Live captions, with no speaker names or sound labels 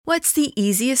What's the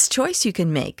easiest choice you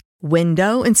can make?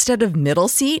 Window instead of middle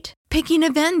seat? Picking a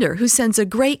vendor who sends a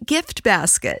great gift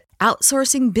basket?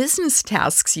 Outsourcing business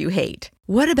tasks you hate?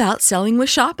 What about selling with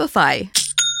Shopify?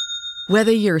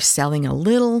 Whether you're selling a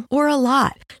little or a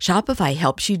lot, Shopify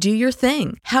helps you do your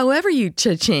thing, however you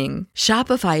cha-ching.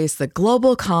 Shopify is the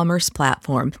global commerce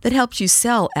platform that helps you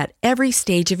sell at every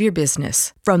stage of your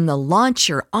business. From the launch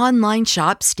your online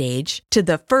shop stage to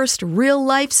the first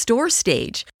real-life store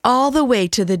stage, all the way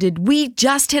to the did we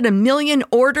just hit 1 million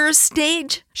orders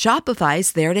stage.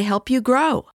 Shopify's there to help you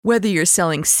grow. Whether you're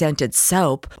selling scented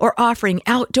soap or offering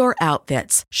outdoor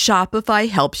outfits, Shopify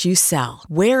helps you sell.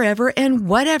 Wherever and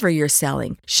whatever you're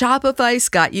selling, Shopify's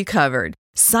got you covered.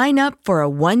 Sign up for a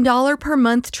 $1 per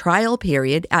month trial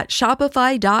period at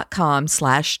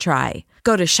shopify.com/try.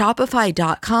 Go to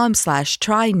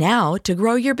shopify.com/try now to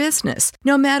grow your business,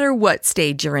 no matter what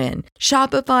stage you're in.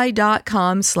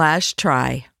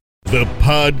 Shopify.com/try. The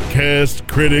podcast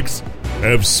critics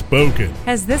have spoken.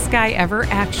 Has this guy ever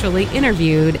actually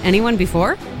interviewed anyone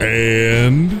before?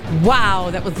 And... Wow,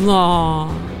 that was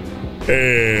long.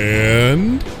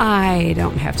 And... I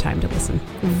don't have time to listen.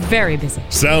 Very busy.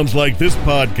 Sounds like this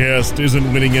podcast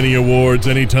isn't winning any awards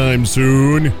anytime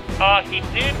soon. He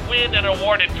did win an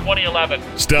award in 2011.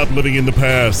 Stop living in the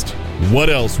past.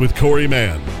 What Else with Corey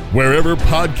Mann, wherever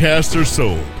podcasts are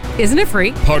sold. Isn't it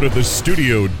free? Part of the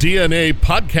Studio DNA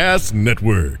Podcast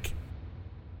Network.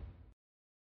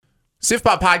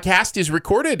 SIFPOP Podcast is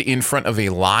recorded in front of a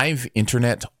live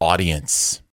internet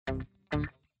audience.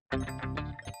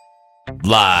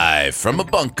 Live from a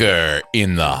bunker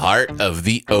in the heart of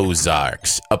the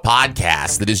Ozarks, a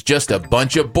podcast that is just a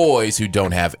bunch of boys who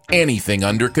don't have anything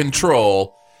under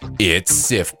control. It's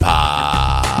SIFPOP.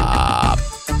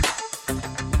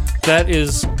 That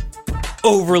is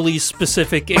overly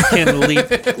specific. It can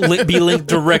be linked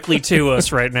directly to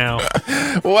us right now.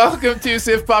 Welcome to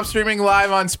SIFPOP, streaming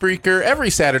live on Spreaker every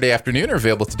Saturday afternoon, or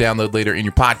available to download later in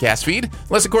your podcast feed.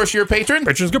 Unless, of course, you're a patron.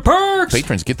 Patrons get perks.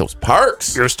 Patrons get those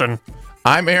perks. Kirsten.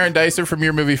 I'm Aaron Dicer from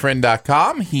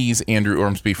YourMovieFriend.com. He's Andrew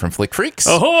Ormsby from Flick Freaks.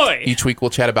 Ahoy! Each week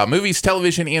we'll chat about movies,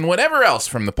 television, and whatever else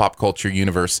from the pop culture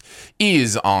universe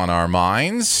is on our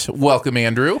minds. Welcome,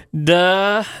 Andrew.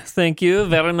 Thank you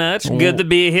very much. Good to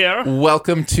be here.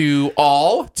 Welcome to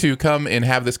all to come and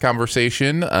have this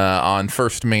conversation on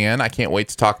First Man. I can't wait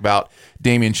to talk about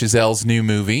Damien Chazelle's new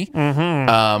movie.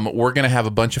 Mm-hmm. We're going to have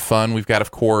a bunch of fun. We've got,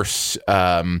 of course,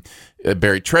 a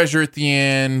buried treasure at the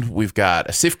end. We've got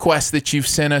a SIF quest that you've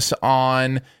sent us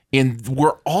on. And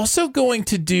we're also going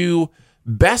to do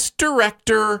Best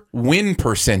Director win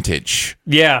percentage.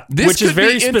 Yeah, which is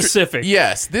very specific.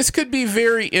 Yes, this could be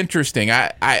very interesting.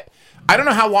 I don't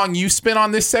know how long you spent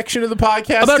on this section of the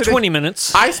podcast. About today. 20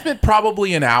 minutes. I spent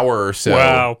probably an hour or so.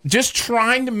 Wow. Just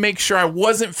trying to make sure I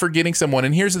wasn't forgetting someone.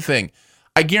 And here's the thing.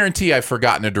 I guarantee I've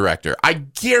forgotten a director. I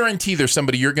guarantee there's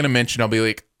somebody you're going to mention. I'll be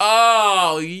like,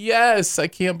 oh, yes, I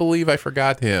can't believe I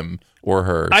forgot him or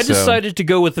her. I decided to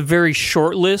go with a very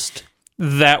short list.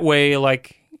 That way,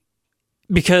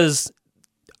 because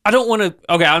I don't want to...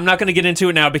 Okay, I'm not going to get into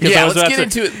it now because I was let's get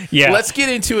into it. Yeah. Let's get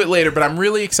into it later, but I'm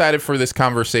really excited for this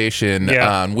conversation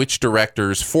on which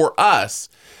directors, for us,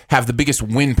 have the biggest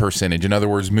win percentage. In other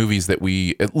words, movies that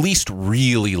we at least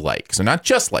really like. So not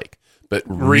just like, but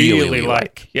really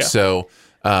like. Yeah. So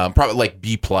probably like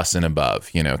B+ and above,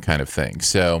 kind of thing.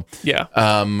 So yeah.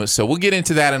 So we'll get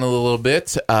into that in a little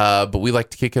bit, but we like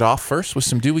to kick it off first with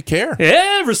some Do We Care?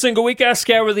 Every single week I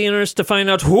scour the internet to find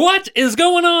out what is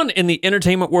going on in the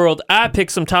entertainment world. I pick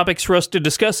some topics for us to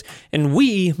discuss, and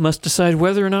we must decide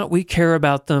whether or not we care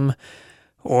about them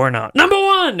or not. Number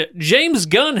 1, James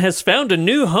Gunn has found a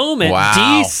new home at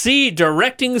DC,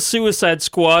 directing Suicide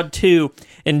Squad 2.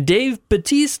 And Dave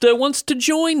Bautista wants to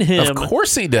join him. Of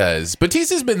course he does.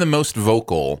 Bautista's been the most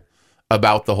vocal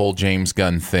about the whole James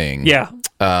Gunn thing. Yeah.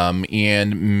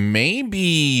 And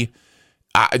maybe,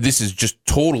 this is just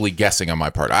totally guessing on my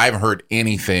part. I haven't heard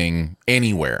anything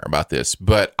anywhere about this,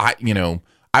 but I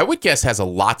would guess has a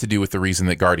lot to do with the reason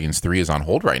that Guardians 3 is on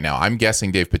hold right now. I'm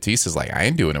guessing Dave Bautista's like, I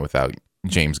ain't doing it without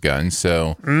James Gunn,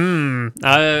 so...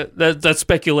 That's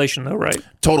speculation, though, right?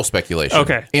 Total speculation.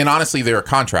 Okay. And honestly, there are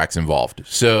contracts involved,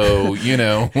 so, You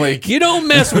don't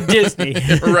mess with Disney.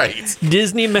 Right.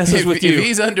 Disney messes with you. If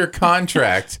he's under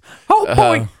contract... Oh,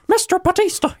 boy, Mr.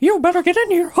 Bautista, you better get in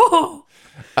here.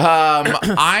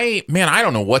 I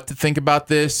don't know what to think about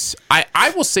this.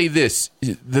 I will say this.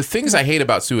 The things I hate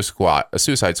about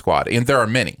Suicide Squad, and there are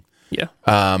many. Yeah.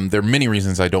 There are many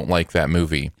reasons I don't like that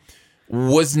movie.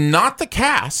 Was not the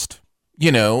cast,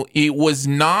 it was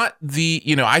not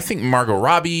I think Margot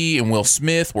Robbie and Will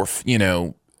Smith were,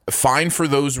 fine for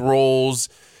those roles.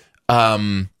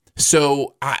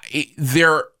 So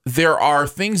there are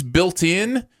things built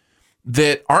in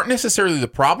that aren't necessarily the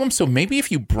problem. So maybe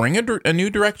if you bring a new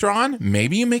director on,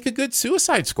 maybe you make a good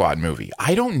Suicide Squad movie.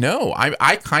 I don't know.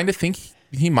 I kind of think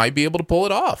he might be able to pull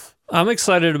it off. I'm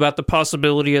excited about the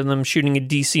possibility of them shooting a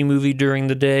DC movie during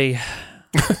the day.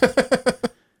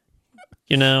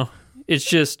 It's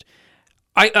just...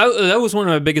 that was one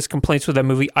of my biggest complaints with that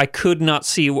movie. I could not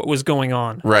see what was going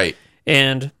on. Right.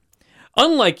 And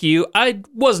unlike you, I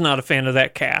was not a fan of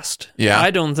that cast. Yeah.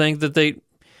 I don't think that they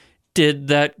did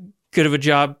that good of a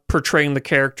job portraying the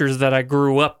characters that I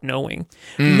grew up knowing.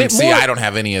 I don't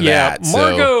have any of that.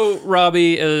 Margot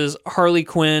Robbie as Harley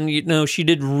Quinn, she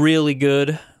did really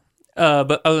good.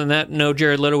 But other than that, no,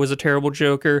 Jared Leto was a terrible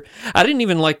Joker. I didn't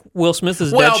even like Will Smith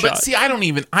as Deadshot. Well, but see,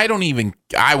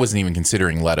 I wasn't even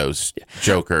considering Leto's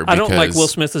Joker. I don't like Will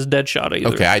Smith as Deadshot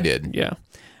either. Okay, I did. Yeah.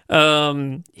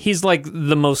 He's like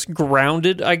the most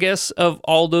grounded, I guess, of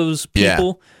all those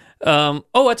people.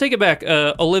 I take it back.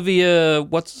 Olivia,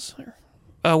 what's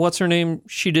her name?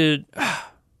 She did...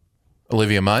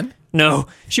 Olivia Munn? No,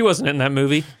 she wasn't in that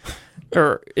movie.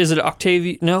 Or is it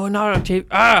Octavia? No, not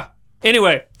Octavia.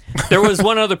 Anyway, there was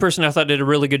one other person I thought did a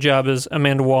really good job as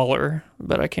Amanda Waller,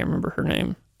 but I can't remember her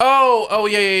name. Oh,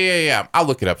 yeah. I'll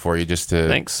look it up for you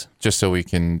Thanks. Just so we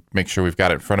can make sure we've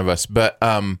got it in front of us. But,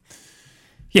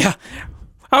 yeah,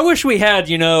 I wish we had,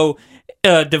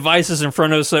 devices in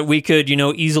front of us that we could,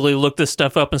 easily look this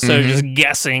stuff up instead of just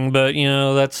guessing. But,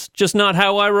 that's just not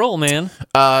how I roll, man.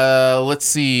 Let's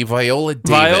see. Viola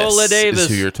Davis is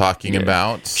who you're talking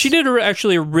about. She did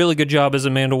actually a really good job as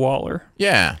Amanda Waller.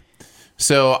 Yeah.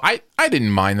 So I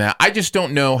didn't mind that. I just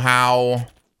don't know how.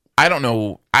 I don't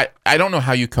know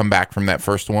how you come back from that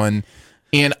first one.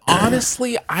 And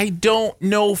honestly, I don't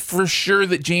know for sure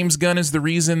that James Gunn is the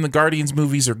reason the Guardians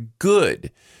movies are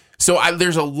good. So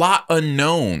there's a lot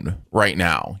unknown right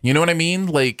now. You know what I mean?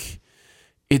 Like,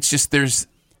 it's just there's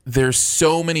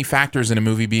so many factors in a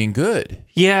movie being good.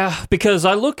 Yeah, because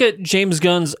I look at James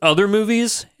Gunn's other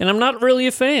movies, and I'm not really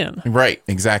a fan. Right,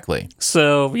 exactly.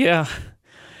 So, yeah.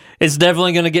 It's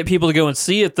definitely going to get people to go and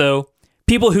see it, though.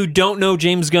 People who don't know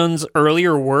James Gunn's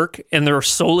earlier work, and they're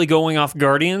solely going off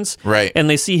Guardians, right? And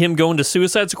they see him go into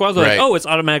Suicide Squad, they're like, oh, it's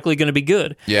automatically going to be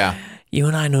good. Yeah. You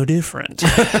and I know different.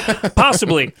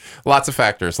 Possibly. Lots of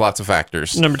factors.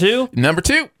 Number two.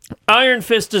 Iron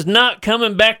Fist is not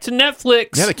coming back to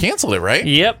Netflix. Yeah, they canceled it, right?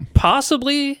 Yep.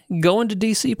 Possibly going to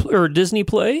DC or Disney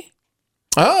Play.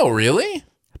 Oh, really?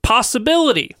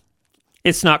 Possibility.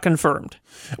 It's not confirmed.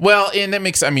 Well, and that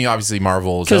makes, obviously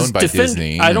Marvel is owned by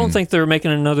Disney. I don't think they're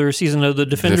making another season of the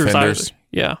Defenders either.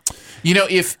 Yeah.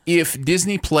 If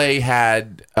Disney Play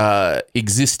had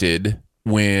existed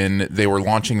when they were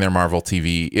launching their Marvel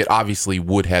TV, it obviously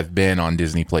would have been on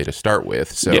Disney Play to start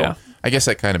with. So yeah. I guess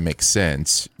that kind of makes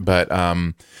sense. But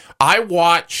I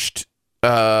watched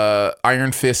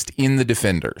Iron Fist in the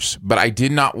Defenders, but I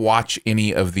did not watch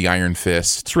any of the Iron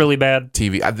Fist. It's really bad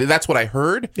TV. That's what I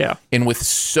heard. Yeah. And with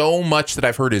so much that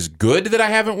I've heard is good that I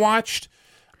haven't watched,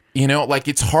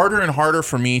 it's harder and harder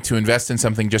for me to invest in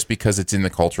something just because it's in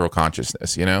the cultural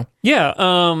consciousness,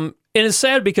 Yeah. And it's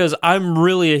sad because I'm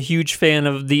really a huge fan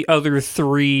of the other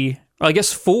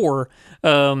four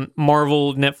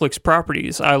Marvel Netflix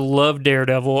properties. I love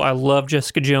Daredevil. I love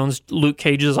Jessica Jones. Luke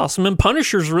Cage is awesome, and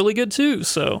Punisher's really good too.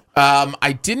 So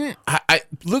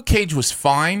Luke Cage was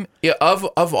fine.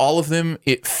 Of all of them,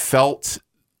 it felt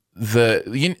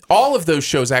all of those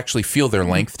shows actually feel their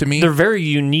length to me. They're very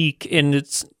unique, and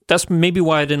that's maybe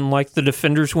why I didn't like the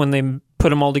Defenders when they put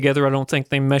them all together. I don't think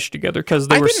they meshed together because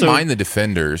I didn't mind the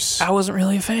Defenders. I wasn't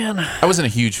really a fan. I wasn't a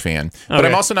huge fan, but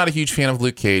I'm also not a huge fan of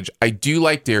Luke Cage. I do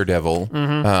like Daredevil,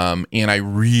 and I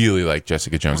really like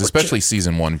Jessica Jones, especially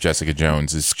season 1 of Jessica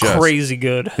Jones is just crazy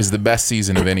good. Is the best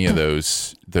season of any of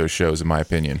those shows, in my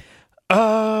opinion.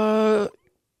 Yeah.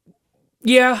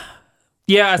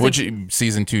 I think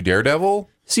season 2 Daredevil?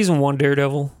 Season 1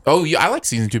 Daredevil. Oh, yeah, I like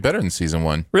season 2 better than season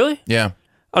 1. Really? Yeah.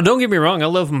 Oh, don't get me wrong. I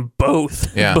love them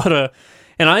both. Yeah. But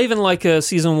and I even like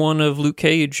season 1 of Luke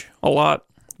Cage a lot.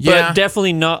 Yeah. But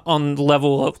definitely not on the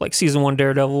level of like season 1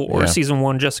 Daredevil or season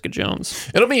 1 Jessica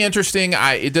Jones. It'll be interesting.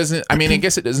 I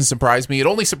guess it doesn't surprise me. It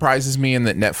only surprises me in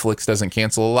that Netflix doesn't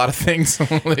cancel a lot of things.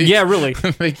 Yeah, really.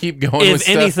 They keep going if with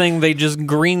stuff. anything, they just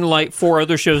greenlight 4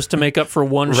 other shows to make up for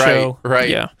one show. Right.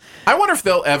 Yeah. I wonder if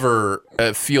they'll ever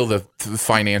feel the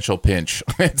financial pinch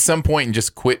at some point and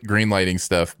just quit greenlighting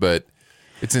stuff, but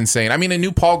it's insane. A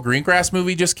new Paul Greengrass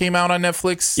movie just came out on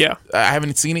Netflix. Yeah. I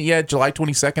haven't seen it yet. July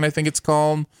 22nd, I think it's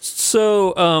called.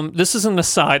 So this is an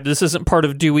aside. This isn't part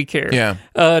of Do We Care? Yeah.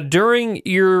 During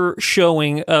your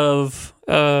showing of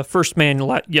First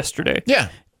Man yesterday,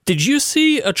 Did you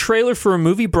see a trailer for a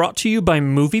movie brought to you by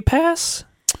MoviePass?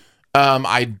 I'm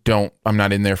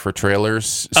not in there for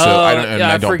trailers, so I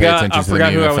don't pay attention to I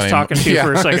forgot who I was talking to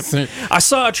for a second. second. I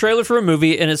saw a trailer for a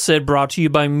movie and it said brought to you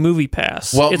by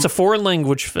MoviePass. Well, it's a foreign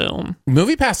language film.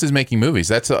 MoviePass is making movies.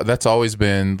 That's always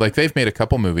been like they've made a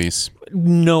couple movies.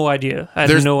 No idea. I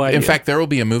had no idea. In fact, there will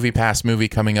be a MoviePass movie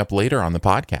coming up later on the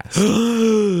podcast.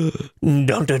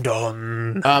 Dun, dun,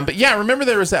 dun. But yeah, remember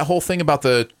there was that whole thing about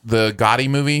the Gotti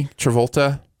movie,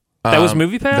 Travolta? That was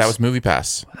MoviePass? That was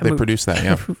MoviePass. They produced that,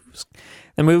 yeah.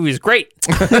 The movie is great.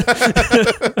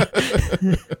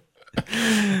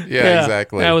 Yeah,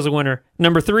 exactly. That was a winner.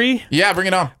 Number 3. Yeah, bring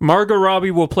it on. Margot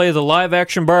Robbie will play the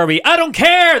live-action Barbie. I don't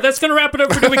care. That's going to wrap it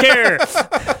up for Do We Care?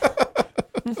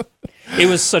 It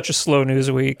was such a slow news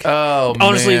week. Oh,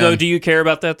 Honestly, man. though, do you care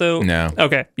about that, though? No.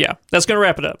 Okay, yeah. That's going to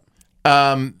wrap it up.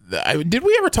 Did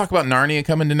we ever talk about Narnia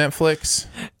coming to Netflix?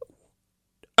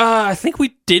 I think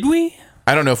we did.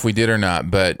 I don't know if we did or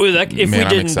not, but If we I'm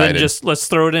didn't, excited. then just let's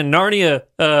throw it in. Narnia,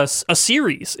 a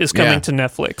series is coming to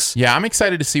Netflix. Yeah, I'm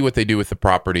excited to see what they do with the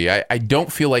property. I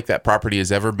don't feel like that property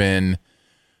has ever been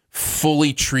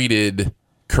fully treated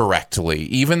correctly.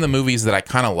 Even the movies that I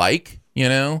kind of like,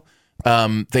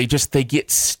 they get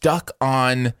stuck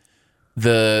on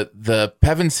the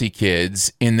Pevensey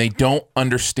kids, and they don't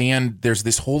understand there's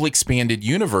this whole expanded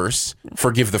universe,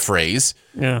 forgive the phrase,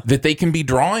 that they can be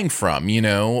drawing from,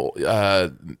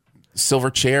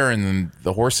 Silver Chair and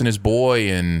The Horse and His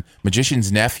Boy and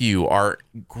Magician's Nephew are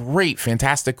great,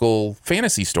 fantastical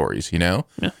fantasy stories,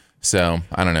 Yeah. So,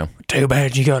 I don't know. Too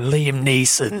bad you got Liam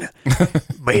Neeson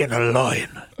being a lion.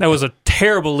 That was a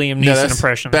terrible Liam Neeson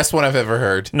impression. Best one I've ever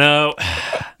heard. No.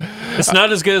 It's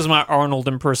not as good as my Arnold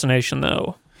impersonation,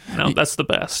 though. No, that's the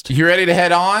best. You ready to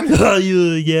head on?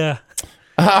 Yeah.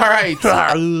 All right.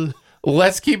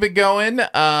 Let's keep it going.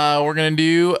 We're going to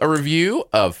do a review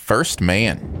of First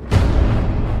Man.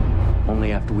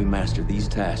 Only after we master these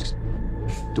tasks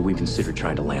do we consider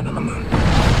trying to land on the moon.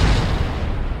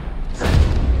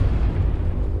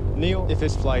 Neil, if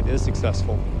this flight is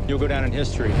successful, you'll go down in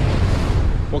history.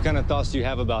 What kind of thoughts do you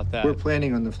have about that? We're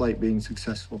planning on the flight being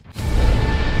successful.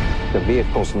 The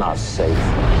vehicle's not safe.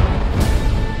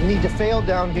 We need to fail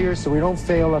down here so we don't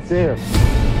fail up there.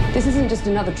 This isn't just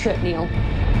another trip, Neil.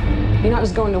 You're not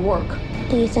just going to work.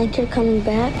 Do you think you're coming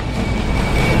back?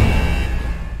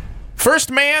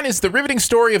 First Man is the riveting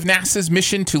story of NASA's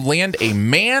mission to land a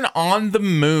man on the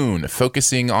moon,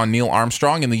 focusing on Neil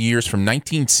Armstrong in the years from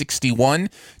 1961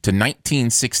 to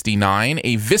 1969,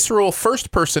 a visceral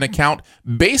first-person account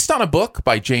based on a book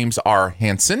by James R.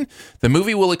 Hansen. The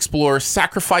movie will explore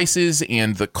sacrifices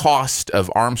and the cost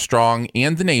of Armstrong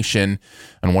and the nation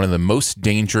on one of the most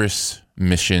dangerous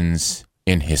missions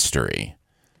in history.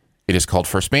 It is called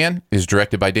First Man. It is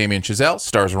directed by Damien Chazelle.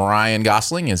 Stars Ryan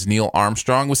Gosling as Neil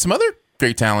Armstrong with some other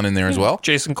great talent in there as well.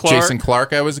 Jason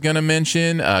Clarke I was going to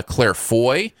mention. Claire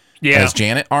Foy as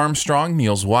Janet Armstrong,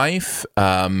 Neil's wife.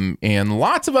 And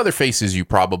lots of other faces you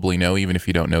probably know, even if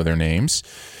you don't know their names.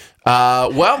 We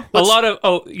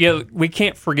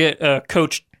can't forget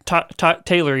Coach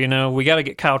Taylor, we got to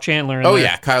get Kyle Chandler in there.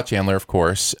 Yeah, Kyle Chandler, of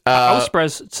course. I was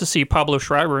surprised to see Pablo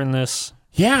Schreiber in this.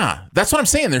 Yeah, that's what I'm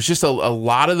saying. There's just a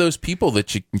lot of those people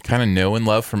that you can kind of know and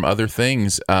love from other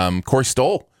things. Corey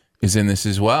Stoll is in this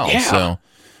as well. Yeah. So,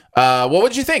 what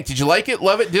did you think? Did you like it,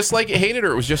 love it, dislike it, hate it,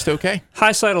 or it was just okay?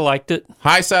 High side, I liked it.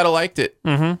 High side, I liked it.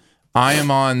 Mm-hmm. I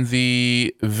am on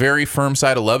the very firm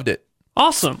side. I loved it.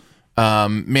 Awesome.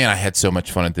 Man, I had so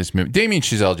much fun at this movie. Damien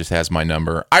Chazelle just has my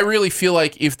number. I really feel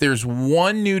like if there's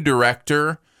one new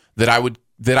director that I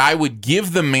would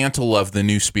give the mantle of the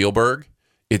new Spielberg,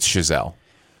 it's Chazelle.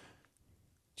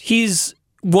 He's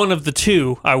one of the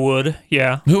two, I would,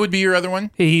 yeah. Who would be your other one?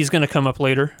 He's going to come up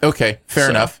later. Okay, fair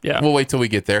enough. Yeah. We'll wait till we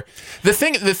get there. The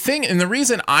thing, and the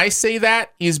reason I say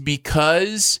that is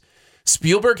because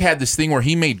Spielberg had this thing where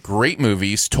he made great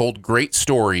movies, told great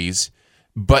stories,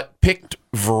 but picked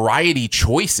variety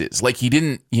choices. Like he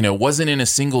didn't, wasn't in a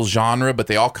single genre, but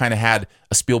they all kind of had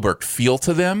a Spielberg feel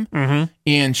to them. Mm-hmm.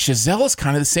 And Chazelle is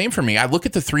kind of the same for me. I look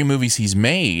at the 3 movies he's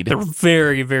made. They're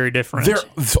very, very different. They're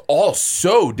all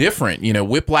so different.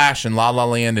 Whiplash and La La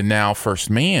Land and now First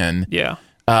Man. Yeah.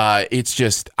 It's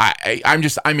just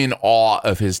I'm in awe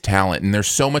of his talent, and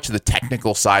there's so much of the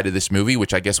technical side of this movie,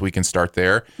 which I guess we can start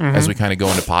there as we kind of go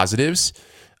into positives.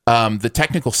 The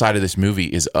technical side of this movie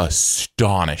is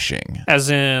astonishing. As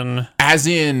in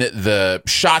the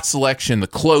shot selection, the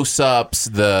close-ups,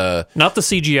 not the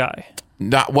CGI.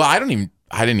 I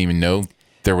didn't even know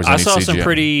there was any CGI. I saw some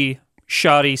pretty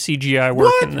shoddy CGI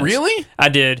work in this. Really? I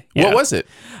did. Yeah. What was it?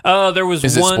 There was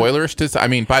Is one. it spoilerish? I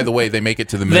mean, by the way, they make it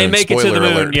to the moon. They make Spoiler it to the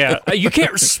moon. alert. Yeah, you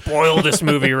can't spoil this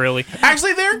movie, really.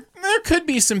 Actually, there could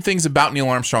be some things about Neil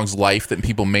Armstrong's life that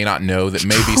people may not know that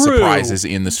may be True. surprises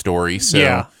in the story. So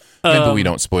Yeah. maybe we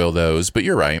don't spoil those. But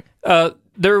you're right.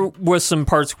 There was some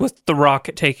parts with the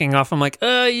rocket taking off. I'm like,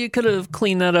 you could have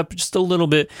cleaned that up just a little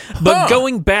bit. But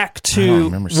going back to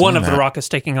one of the rockets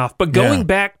taking off, but going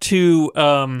back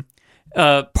to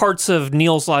parts of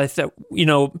Neil's life that,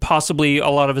 possibly a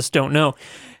lot of us don't know,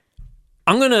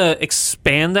 I'm going to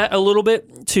expand that a little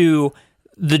bit to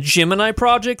the Gemini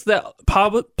project that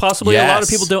possibly a lot of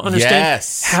people don't understand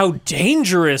how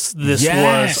dangerous this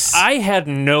was. I had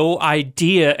no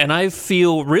idea, and I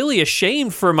feel really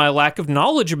ashamed for my lack of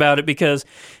knowledge about it, because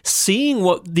seeing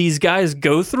what these guys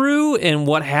go through and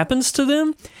what happens to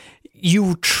them,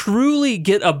 you truly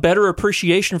get a better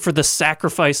appreciation for the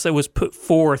sacrifice that was put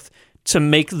forth to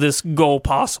make this goal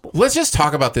possible. Let's just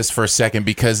talk about this for a second,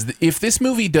 because if this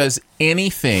movie does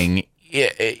anything,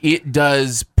 it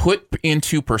does put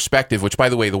into perspective, which, by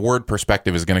the way, the word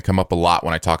perspective is going to come up a lot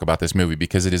when I talk about this movie,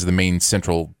 because it is the main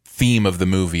central theme of the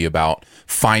movie about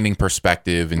finding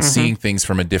perspective and seeing things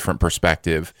from a different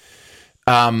perspective.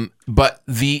 But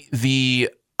the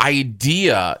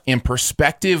idea and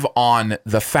perspective on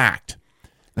the fact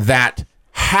that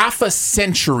half a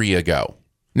century ago,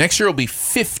 next year will be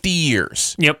 50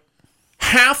 years. Yep.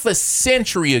 Half a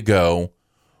century ago,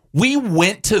 we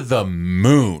went to the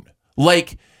moon.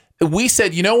 Like, we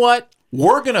said, you know what?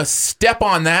 We're going to step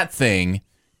on that thing,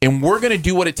 and we're going to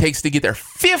do what it takes to get there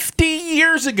 50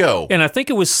 years ago. And I think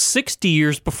it was 60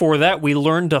 years before that we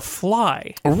learned to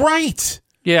fly. Right.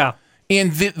 Yeah.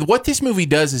 And what this movie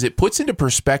does is it puts into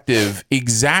perspective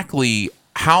exactly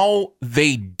how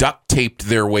they duct taped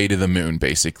their way to the moon,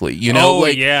 basically.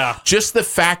 Just the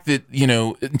fact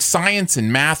that, science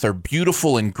and math are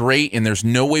beautiful and great, and there's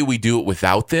no way we do it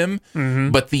without them.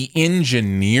 But the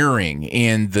engineering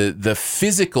and the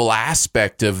physical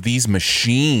aspect of these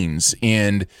machines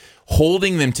and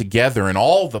holding them together and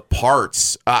all the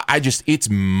parts, it's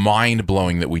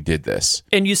mind-blowing that we did this.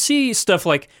 And you see stuff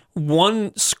like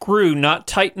one screw not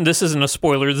tightened. This isn't a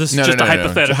spoiler. This is just a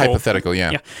hypothetical. It's a hypothetical,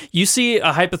 yeah. You see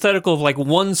a hypothetical of like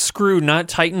one screw not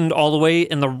tightened all the way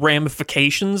and the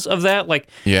ramifications of that. Like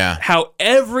how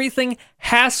everything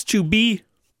has to be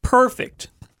perfect.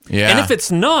 Yeah. And if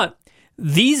it's not,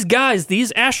 these guys,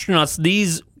 these astronauts,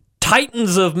 these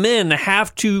titans of men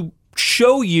have to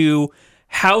show you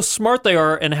how smart they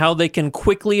are and how they can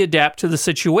quickly adapt to the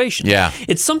situation. Yeah.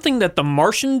 It's something that The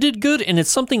Martian did good, and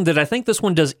it's something that I think this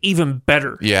one does even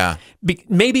better. Yeah.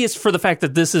 Maybe it's for the fact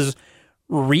that this is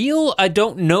real. I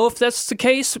don't know if that's the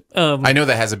case. I know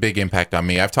that has a big impact on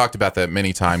me. I've talked about that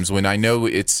many times. When I know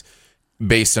it's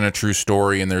based on a true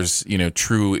story and there's,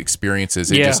 true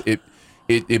experiences,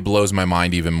 it blows my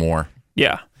mind even more.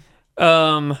 Yeah.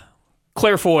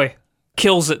 Claire Foy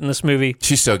kills it in this movie.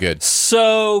 She's so good.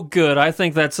 So good. I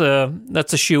think that's a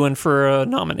shoo-in for a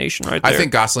nomination right there. I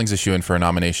think Gosling's a shoo-in for a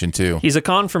nomination too. He's a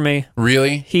con for me.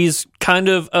 Really? He's kind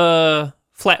of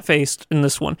flat-faced in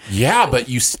this one. Yeah, but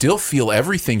you still feel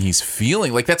everything he's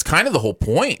feeling. Like, that's kind of the whole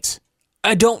point.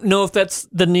 I don't know if that's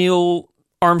the Neil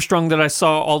Armstrong that I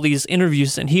saw all these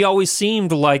interviews in. He always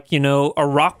seemed like, a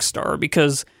rock star,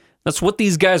 because that's what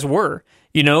these guys were.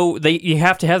 You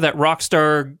have to have that rock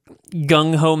star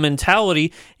gung-ho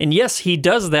mentality. And yes, he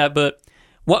does that, but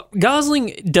what Gosling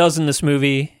does in this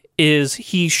movie is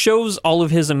he shows all of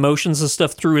his emotions and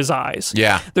stuff through his eyes.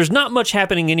 Yeah. There's not much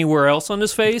happening anywhere else on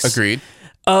his face. Agreed.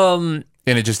 And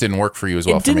it just didn't work for you as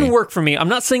well. It didn't work for me. I'm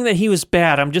not saying that he was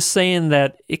bad. I'm just saying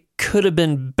that it could have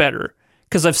been better,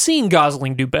 because I've seen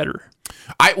Gosling do better.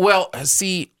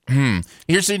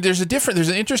 There's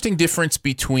an interesting difference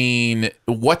between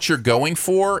what you're going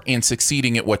for and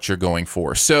succeeding at what you're going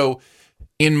for. So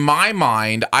in my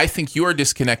mind, I think you are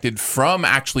disconnected from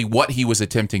actually what he was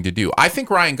attempting to do. I think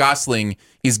Ryan Gosling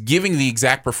is giving the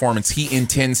exact performance he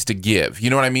intends to give. You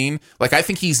know what I mean? Like, I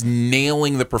think he's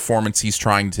nailing the performance he's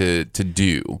trying to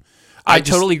do. I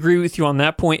totally agree with you on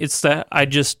that point. It's that I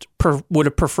just would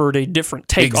have preferred a different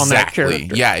take on that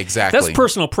character. Yeah, exactly. That's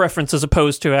personal preference as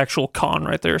opposed to actual con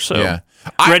right there. So,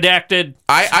 redacted.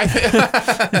 I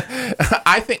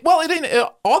think,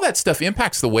 all that stuff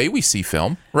impacts the way we see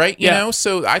film, right? You know,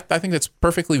 so I think that's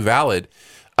perfectly valid.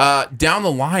 Down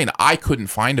the line, I couldn't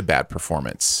find a bad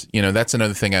performance. That's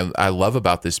another thing I love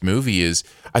about this movie is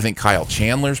I think Kyle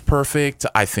Chandler's perfect.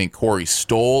 I think Corey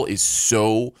Stoll is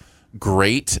so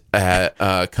great at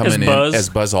coming in as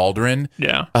Buzz Aldrin.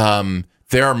 Yeah.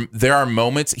 There are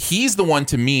moments. He's the one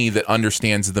to me that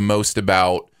understands the most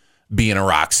about being a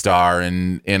rock star,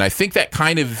 and I think that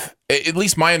kind of, at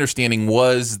least my understanding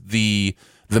was the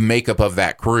makeup of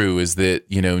that crew is that,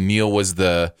 you know, Neil was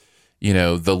the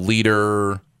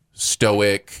leader,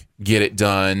 stoic, get it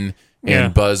done,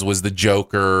 and Buzz was the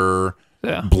joker,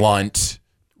 blunt,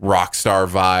 rock star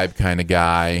vibe kind of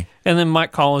guy. And then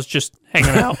Mike Collins just hanging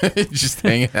out. Just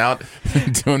hanging out,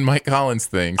 doing Mike Collins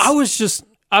things.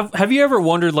 Have you ever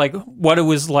wondered, like, what it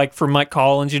was like for Mike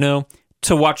Collins, you know,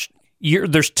 to watch,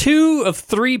 there's 2 of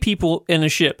 3 people in a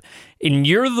ship, and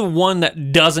you're the one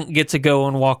that doesn't get to go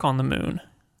and walk on the moon.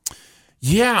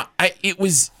 Yeah, it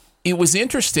was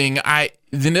interesting.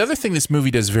 The other thing this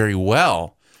movie does very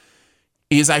well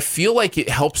is I feel like it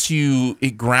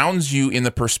grounds you in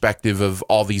the perspective of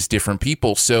all these different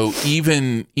people. So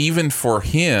even for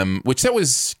him, which that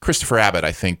was Christopher Abbott,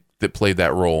 I think, that played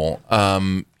that role.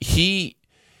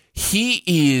 He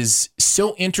is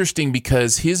so interesting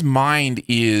because his mind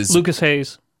is Lucas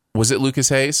Hayes. Was it Lucas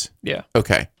Hayes? Yeah.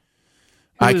 Okay.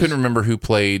 I couldn't remember who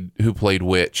played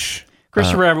which.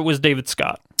 Christopher Abbott was David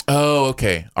Scott. Oh,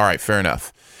 okay. All right, fair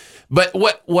enough. But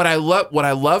what I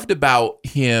loved about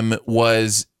him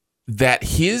was that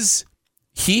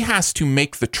he has to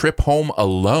make the trip home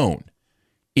alone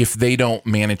if they don't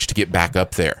manage to get back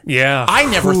up there. Yeah. I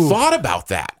never thought about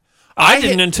that. I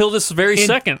didn't until this very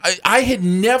second. I had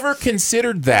never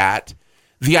considered that.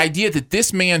 The idea that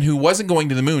this man who wasn't going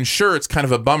to the moon, sure, it's kind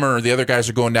of a bummer. The other guys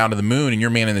are going down to the moon and you're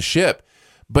manning the ship.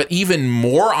 But even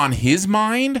more on his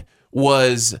mind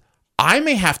was, I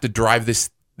may have to drive this,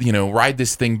 ride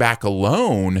this thing back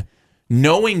alone,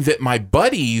 knowing that my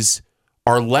buddies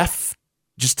are left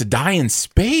just to die in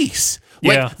space.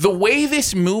 Like, the way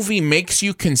this movie makes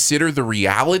you consider the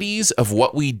realities of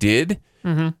what we did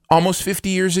almost 50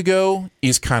 years ago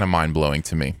is kind of mind-blowing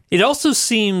to me. It also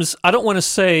seems, I don't want to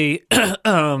say,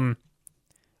 I'm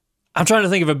trying to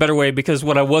think of a better way, because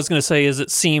what I was going to say is it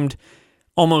seemed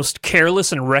almost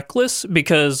careless and reckless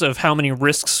because of how many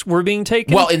risks were being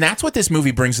taken. Well, and that's what this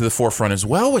movie brings to the forefront as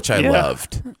well, which I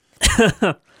loved.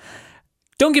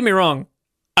 Don't get me wrong.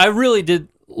 I really did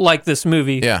like this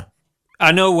movie. Yeah.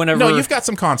 I know whenever... No, you've got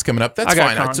some cons coming up. That's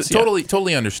fine. Cons, I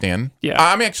totally understand. Yeah.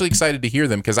 I'm actually excited to hear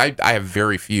them because I have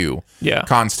very few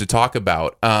cons to talk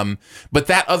about. But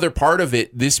that other part of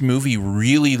it, this movie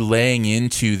really laying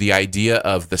into the idea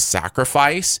of the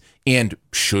sacrifice and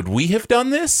should we have done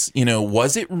this?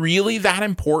 Was it really that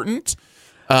important?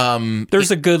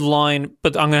 There's a good line,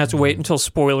 but I'm going to have to wait until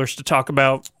spoilers to talk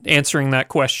about answering that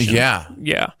question. Yeah.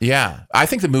 I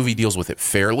think the movie deals with it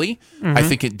fairly. I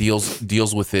think it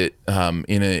deals with it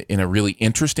in a really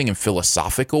interesting and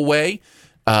philosophical way.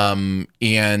 And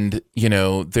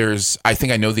I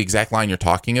think I know the exact line you're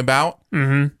talking about,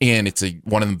 and it's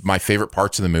one of my favorite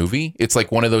parts of the movie. It's like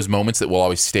one of those moments that will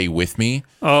always stay with me.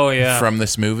 Oh yeah, from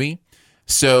this movie.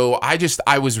 So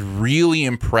I was really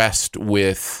impressed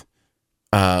with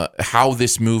how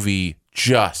this movie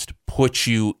just puts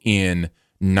you in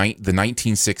the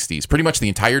 1960s, pretty much the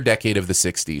entire decade of the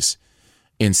 60s,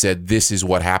 and said, this is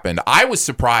what happened. I was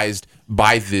surprised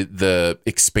by the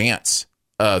expanse,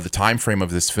 the time frame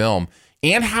of this film,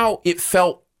 and how it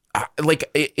felt like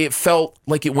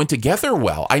it went together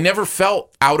well. I never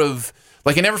felt I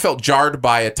never felt jarred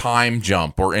by a time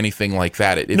jump or anything like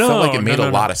that. It felt like it made a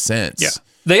lot of sense. Yeah.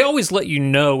 They always let you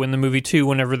know in the movie, too,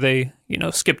 whenever they,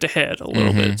 skipped ahead a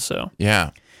little bit. So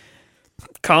yeah.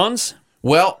 Cons?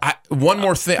 Well, one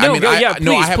more thing.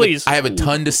 Please. I have a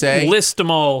ton to say. List them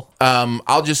all.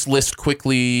 I'll just list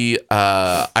quickly.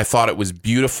 I thought it was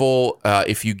beautiful.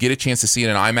 If you get a chance to see it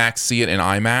in IMAX, see it in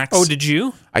IMAX. Oh, did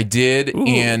you? I did. Ooh.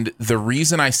 And the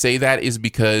reason I say that is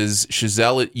because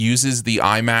Chazelle uses the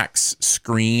IMAX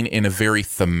screen in a very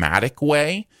thematic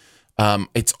way.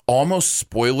 It's almost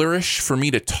spoilerish for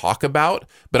me to talk about,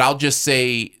 but I'll just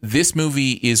say this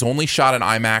movie is only shot in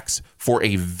IMAX for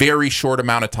a very short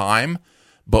amount of time,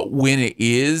 but when it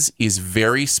is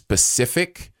very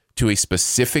specific to a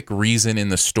specific reason in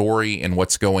the story and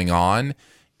what's going on,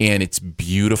 and it's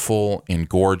beautiful and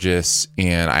gorgeous,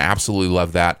 and I absolutely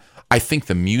love that. I think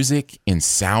the music and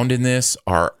sound in this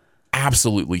are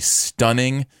absolutely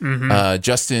stunning.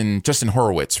 Justin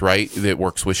Horowitz, right, that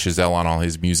works with Chazelle on all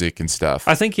his music and stuff.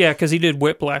 I think because he did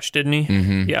Whiplash, didn't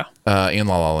he? Yeah, and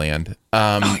La La Land.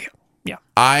 Yeah.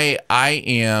 I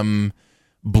am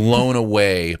blown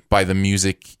away by the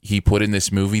music he put in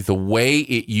this movie. The way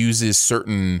it uses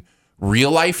certain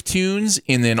real life tunes,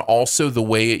 and then also the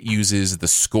way it uses the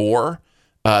score.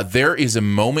 There is a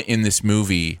moment in this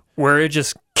movie where it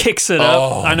just kicks it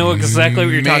up. I know exactly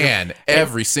what you're talking about. Man,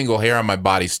 every single hair on my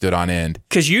body stood on end.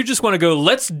 Because you just want to go,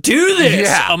 let's do this.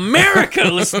 Yeah. America,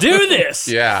 let's do this.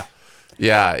 Yeah.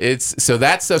 Yeah, so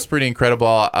that stuff's pretty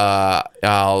incredible.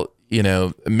 I'll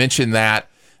mention that.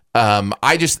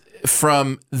 I just,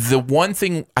 from the one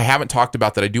thing I haven't talked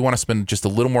about that I do want to spend just a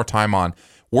little more time on,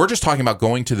 we're just talking about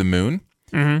going to the moon.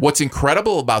 What's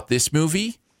incredible about this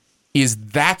movie is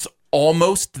that's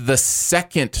almost the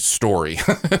second story.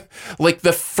 Like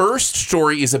the first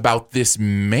story is about this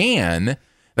man.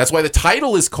 That's why the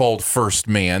title is called First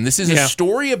Man. This is a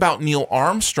story about Neil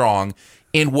Armstrong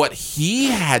and what he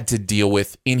had to deal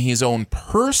with in his own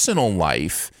personal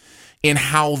life and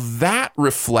how that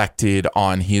reflected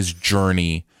on his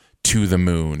journey to the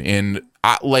moon. And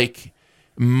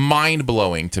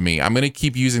mind-blowing to me. I'm going to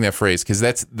keep using that phrase because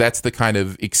that's the kind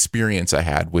of experience I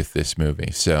had with this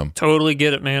movie. So totally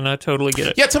get it, man. I totally get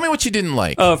it. Yeah, tell me what you didn't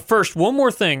like. First, one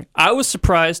more thing. I was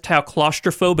surprised how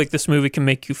claustrophobic this movie can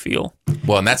make you feel.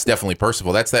 Well, and that's definitely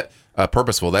purposeful. That's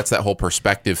that whole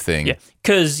perspective thing. Yeah,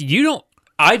 because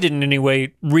I didn't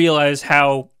anyway realize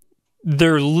how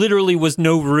there literally was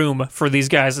no room for these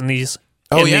guys in these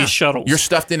these shuttles. You're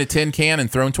stuffed in a tin can and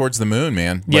thrown towards the moon,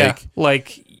 man.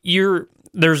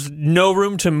 There's no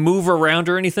room to move around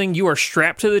or anything. You are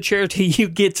strapped to the chair till you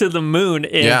get to the moon.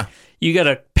 And you got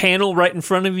a panel right in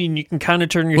front of you, and you can kind of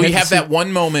turn your head. You have that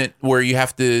one moment where you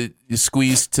have to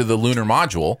squeeze to the lunar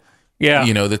module. Yeah.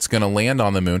 That's going to land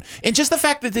on the moon. And just the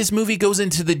fact that this movie goes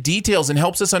into the details and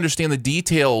helps us understand the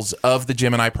details of the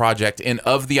Gemini project and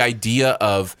of the idea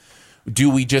of,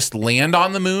 do we just land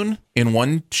on the moon in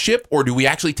one ship, or do we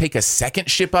actually take a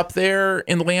second ship up there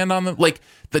and land on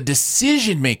the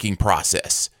decision-making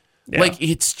process? Yeah.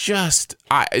 It's just,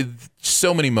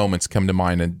 so many moments come to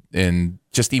mind and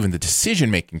just even the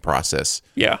decision-making process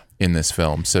in this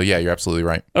film. So yeah, you're absolutely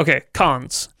right. Okay,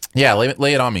 cons. Yeah,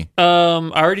 lay it on me.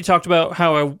 I already talked about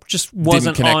how I just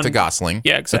wasn't didn't connect to Gosling.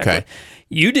 Yeah, exactly. Okay.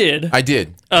 You did. I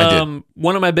did.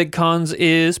 One of my big cons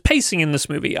is pacing in this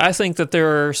movie. I think that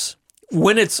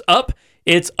when it's up,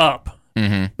 it's up.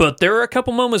 Mm-hmm. But there are a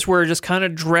couple moments where it just kind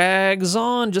of drags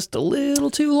on just a little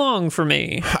too long for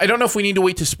me. I don't know if we need to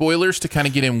wait to spoilers to kind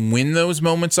of get in when those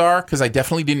moments are, because I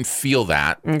definitely didn't feel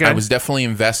that. Okay. I was definitely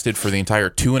invested for the entire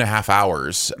 2.5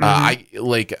 hours.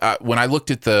 Mm-hmm. When I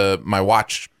looked at my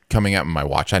watch coming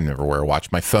out, I never wear a watch,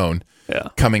 my phone. Yeah.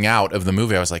 Coming out of the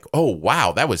movie, I was like, oh,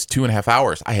 wow, that was 2.5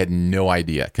 hours. I had no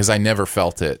idea because I never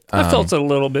felt it. I felt it a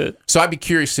little bit. So I'd be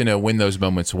curious to know when those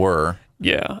moments were.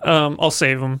 Yeah, I'll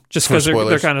save them just because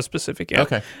they're kind of specific. Yeah.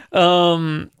 Okay.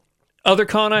 Other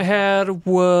con I had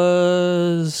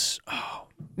was...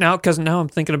 now I'm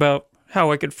thinking about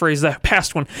how I could phrase that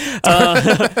past one.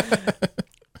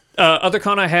 Other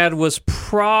con I had was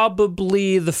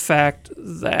probably the fact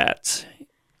that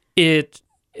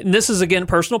and this is, again,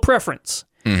 personal preference,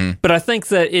 but I think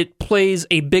that it plays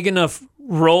a big enough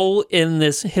role in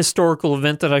this historical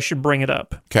event that I should bring it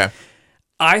up. Okay.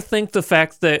 I think the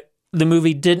fact that the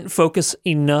movie didn't focus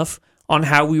enough on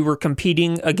how we were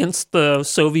competing against the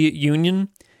Soviet Union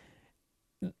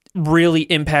really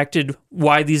impacted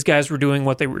why these guys were doing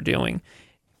what they were doing.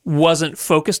 Wasn't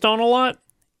focused on a lot,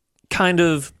 kind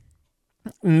of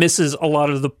misses a lot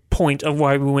of the point of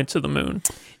why we went to the moon.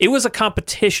 It was a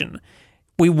competition.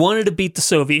 We wanted to beat the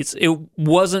Soviets. It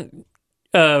wasn't...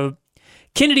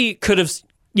 Kennedy could have...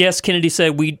 Yes, Kennedy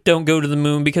said, we don't go to the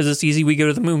moon because it's easy. We go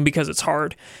to the moon because it's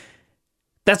hard.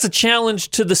 That's a challenge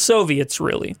to the Soviets,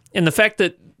 really. And the fact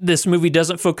that this movie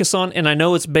doesn't focus on, and I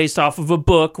know it's based off of a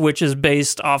book, which is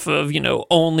based off of,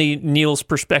 only Neil's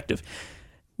perspective.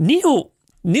 Neil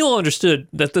understood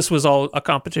that this was all a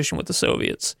competition with the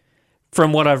Soviets,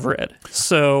 from what I've read.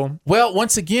 So, well,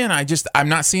 once again, I'm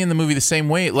not seeing the movie the same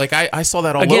way. I saw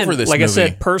that all over this movie. Like I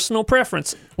said, personal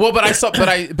preference. Well,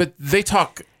 but they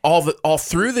talk all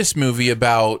through this movie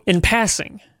about in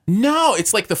passing. No,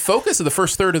 it's like the focus of the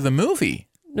first third of the movie.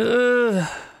 There's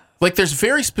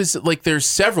there's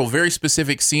several very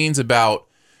specific scenes about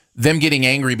them getting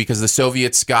angry because the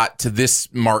Soviets got to this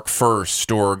mark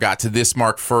first or got to this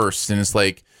mark first, and it's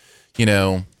like,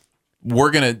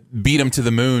 we're gonna beat them to the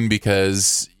moon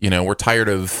because we're tired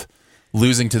of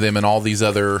losing to them in all these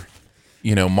other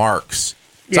marks.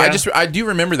 So yeah. I do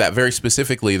remember that very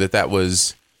specifically, that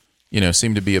was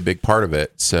seemed to be a big part of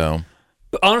it. So,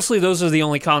 but honestly, those are the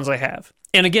only cons I have.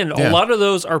 And again, a lot of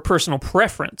those are personal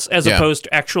preference as opposed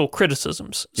to actual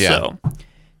criticisms. Yeah. So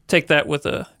take that with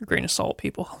a grain of salt,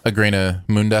 people. A grain of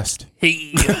moon dust.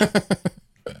 Hey. The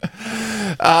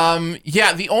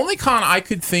only con I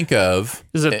could think of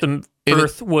is that the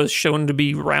Earth was shown to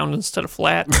be round instead of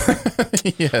flat.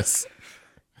 Yes.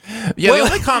 Yeah, the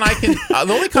only con I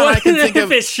can think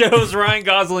of, if it shows Ryan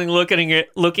Gosling looking at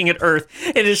Earth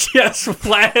and it's just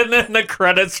flat and then the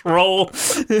credits roll.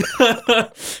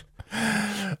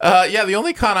 The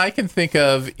only con I can think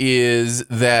of is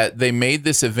that they made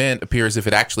this event appear as if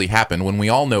it actually happened when we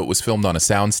all know it was filmed on a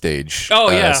soundstage.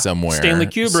 Somewhere. Stanley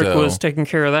Kubrick was taking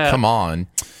care of that. Come on.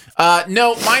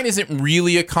 No, mine isn't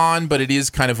really a con, but it is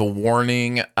kind of a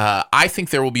warning. I think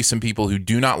there will be some people who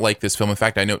do not like this film. In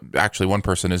fact, I know actually one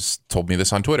person has told me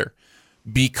this on Twitter.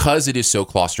 Because it is so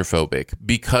claustrophobic,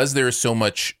 because there is so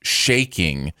much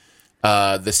shaking,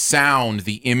 the sound,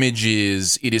 the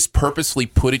images, it is purposely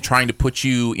trying to put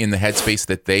you in the headspace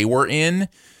that they were in.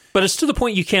 But it's to the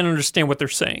point you can't understand what they're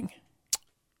saying.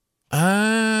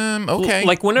 Okay.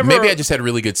 Like whenever maybe I just had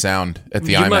really good sound at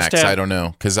the IMAX. I don't know,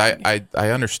 because I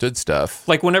understood stuff.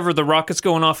 Like whenever the rocket's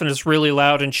going off and it's really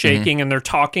loud and shaking, and they're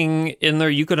talking in there,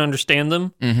 you could understand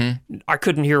them. Mm-hmm. I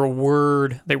couldn't hear a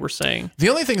word they were saying. The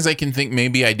only things I can think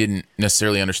maybe I didn't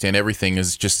necessarily understand everything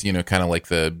is just kind of like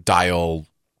the dial,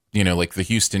 like the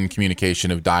Houston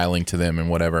communication of dialing to them and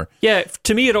whatever. Yeah,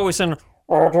 to me it always sounded.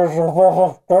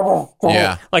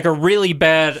 Yeah, like a really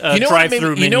bad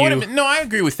drive-through menu. You know what? No, I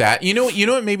agree with that. You know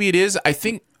what? Maybe it is. I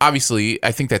think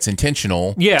that's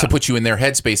intentional. Yeah. To put you in their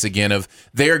headspace again. Of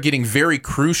they are getting very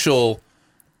crucial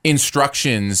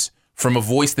instructions from a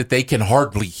voice that they can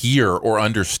hardly hear or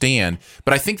understand.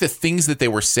 But I think the things that they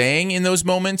were saying in those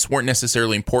moments weren't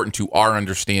necessarily important to our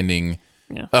understanding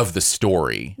of the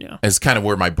story. Yeah, is kind of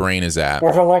where my brain is at.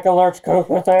 Would you like a large Coke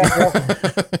with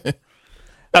that?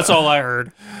 That's all I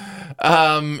heard.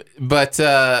 But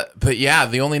yeah,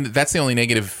 that's the only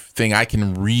negative thing I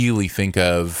can really think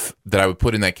of that I would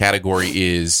put in that category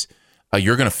is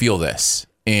you're going to feel this,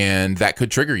 and that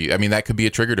could trigger you. I mean, that could be a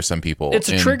trigger to some people. It's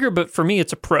a trigger, but for me,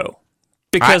 it's a pro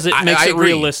because it makes it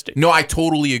realistic. No, I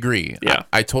totally agree. Yeah,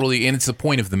 I totally, and it's the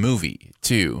point of the movie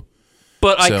too.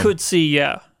 But I could see,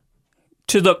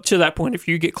 to that point, if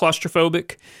you get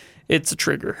claustrophobic, it's a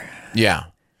trigger. Yeah.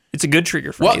 It's a good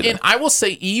trigger for me. Well, and I will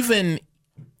say even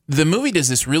the movie does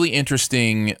this really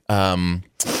interesting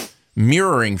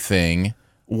mirroring thing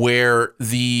where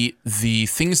the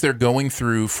things they're going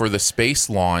through for the space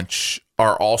launch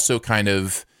are also kind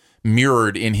of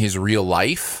mirrored in his real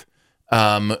life.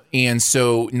 And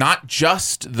so not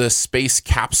just the space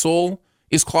capsule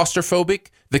is claustrophobic,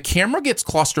 the camera gets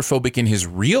claustrophobic in his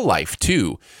real life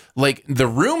too. Like the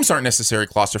rooms aren't necessarily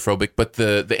claustrophobic, but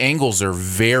the angles are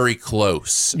very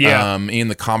close in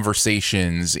the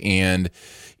conversations, and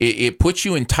it puts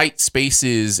you in tight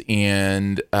spaces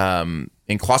and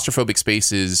in claustrophobic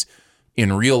spaces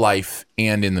in real life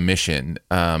and in the mission,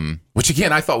 which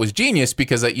again I thought was genius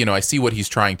because I see what he's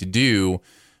trying to do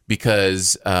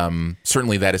because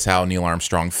certainly that is how Neil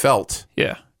Armstrong felt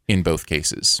in both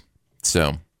cases.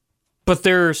 So. But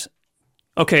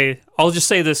I'll just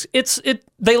say this.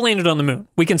 They landed on the moon.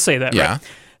 We can say that, right?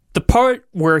 The part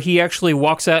where he actually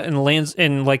walks out and lands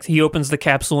and like he opens the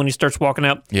capsule and he starts walking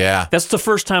out. Yeah. That's the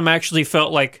first time I actually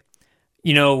felt like,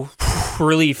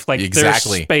 relief. Like there's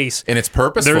space. And it's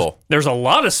purposeful. There's a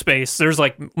lot of space. There's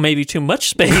like maybe too much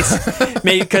space.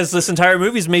 Maybe because this entire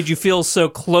movie's made you feel so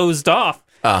closed off.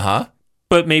 Uh-huh.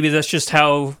 But maybe that's just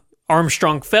how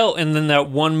Armstrong felt. And then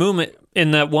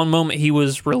in that one moment, he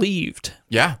was relieved.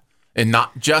 Yeah. And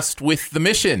not just with the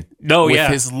mission. No, with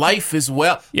his life as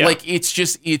well. Yeah. Like, it's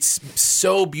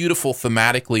so beautiful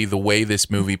thematically, the way this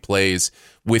movie plays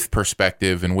with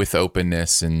perspective and with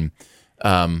openness. And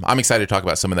I'm excited to talk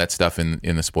about some of that stuff in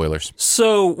the spoilers.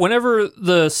 So whenever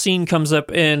the scene comes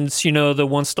up and,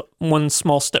 the one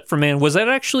small step for man, was that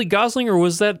actually Gosling or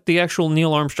was that the actual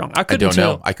Neil Armstrong? I don't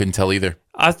know. I couldn't tell either.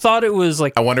 I thought it was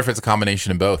like... I wonder if it's a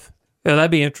combination of both. Yeah,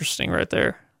 that'd be interesting right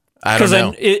there. I don't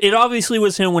know. Because it obviously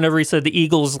was him whenever he said the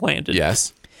Eagles landed.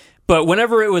 Yes. But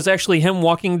whenever it was actually him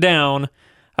walking down,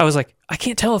 I was like, I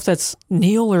can't tell if that's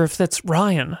Neil or if that's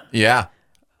Ryan. Yeah.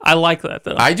 I like that,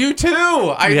 though. I do, too.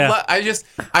 I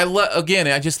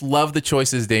just love the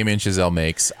choices Damien Chazelle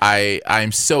makes.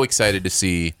 I'm so excited to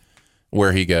see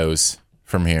where he goes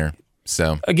from here.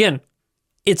 So again,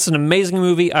 it's an amazing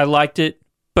movie. I liked it.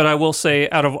 But I will say,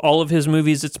 out of all of his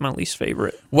movies, it's my least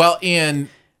favorite. Well, and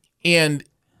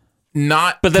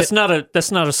not. But that's not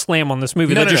a slam on this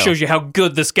movie. That just shows you how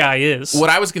good this guy is. What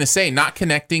I was going to say, not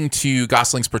connecting to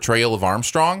Gosling's portrayal of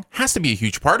Armstrong has to be a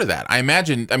huge part of that.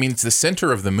 It's the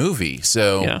center of the movie,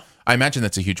 so I imagine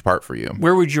that's a huge part for you.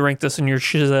 Where would you rank this in your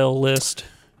Chazelle list?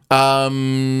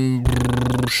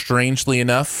 Strangely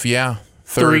enough, yeah.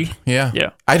 Third. 3.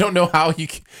 Yeah. I don't know how you...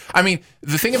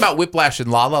 the thing about Whiplash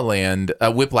and La La Land,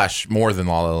 Whiplash more than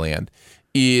La La Land,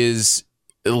 is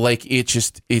like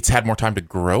it's had more time to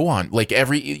grow on. Like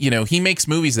he makes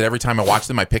movies that every time I watch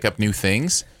them, I pick up new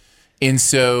things. And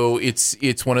so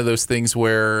it's one of those things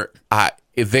where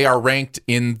they are ranked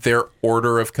in their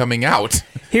order of coming out.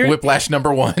 Whiplash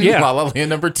number 1, Yeah. La La Land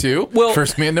number 2,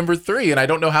 First Man number 3, and I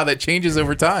don't know how that changes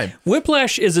over time.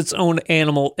 Whiplash is its own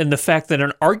animal in the fact that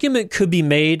an argument could be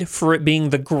made for it being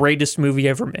the greatest movie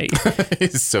ever made.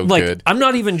 It's so like, good. I'm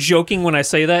not even joking when I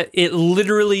say that. It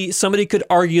literally, somebody could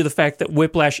argue the fact that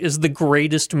Whiplash is the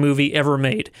greatest movie ever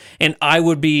made, and I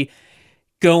would be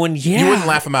going, yeah. You wouldn't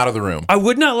laugh him out of the room. I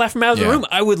would not laugh him out of the room.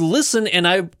 I would listen, and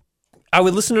I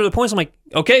would listen to the points. I'm like,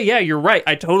 okay, yeah, you're right.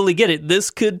 I totally get it.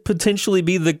 This could potentially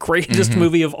be the greatest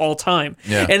movie of all time.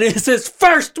 Yeah. And it's his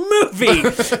first movie.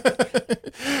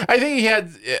 I think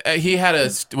he had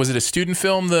was it a student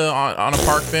film on a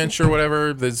park bench or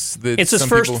whatever? It's his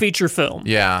first feature film.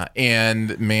 Yeah,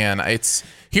 and man,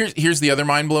 here's the other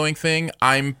mind-blowing thing.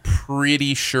 I'm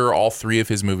pretty sure all 3 of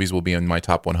his movies will be in my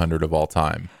top 100 of all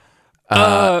time.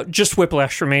 Just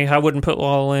Whiplash for me. I wouldn't put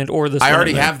La La Land or this. I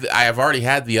have already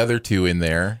had the other 2 in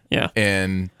there. Yeah,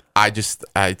 and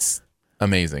it's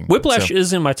amazing. Whiplash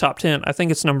is in my top 10. I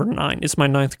think it's number 9. It's my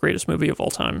 9th greatest movie of all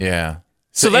time. Yeah.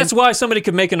 So that's why somebody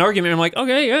could make an argument. I'm like,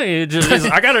 okay, yeah,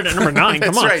 I got it at number 9.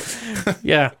 Come on. That's right.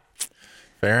 Yeah.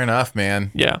 Fair enough,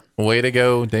 man. Yeah. Way to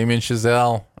go, Damien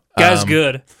Chazelle. Guy's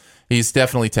good. He's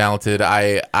definitely talented.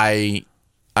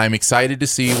 I'm excited to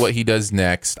see what he does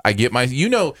next. I get you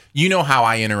know how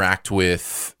I interact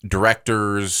with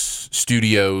directors,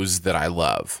 studios that I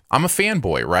love. I'm a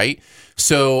fanboy, right?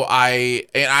 So I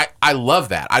love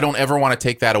that. I don't ever want to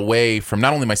take that away from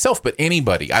not only myself but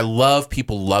anybody. I love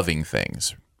people loving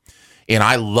things. And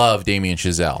I love Damien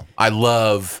Chazelle. I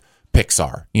love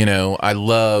Pixar, I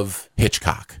love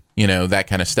Hitchcock, that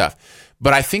kind of stuff.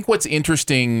 But I think what's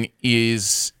interesting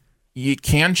is it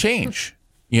can change,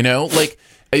 like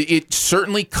it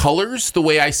certainly colors the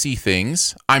way I see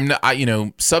things.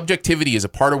 Subjectivity is a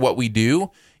part of what we do.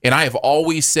 And I have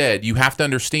always said, you have to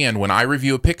understand when I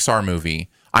review a Pixar movie,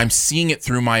 I'm seeing it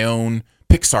through my own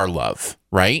Pixar love,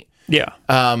 right? Yeah.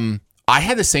 I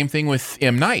had the same thing with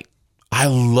M. Night. I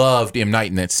loved M. Night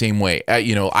in that same way.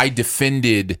 I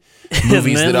defended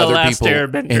movies that other people,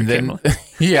 and then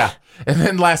and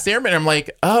then Last Airbender. I'm like,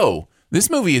 oh, this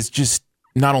movie is just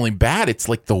not only bad, it's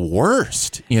like the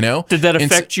worst. Did that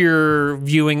affect your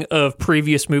viewing of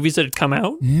previous movies that had come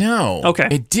out? No, okay,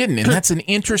 it didn't, and that's an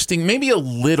interesting, maybe a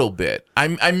little bit. I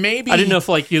didn't know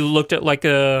if you looked at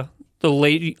the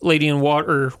Lady in Water,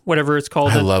 or whatever it's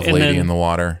called. I love Lady in the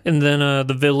Water. And then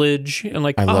The Village. And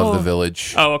I love The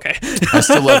Village. Oh, okay. I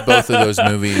still love both of those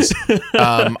movies.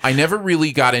 I never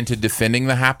really got into defending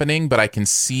The Happening, but I can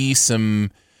see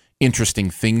some interesting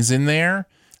things in there.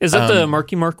 Is that the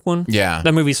Marky Mark one? Yeah.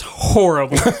 That movie's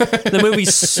horrible. The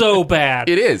movie's so bad.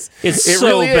 It is. It so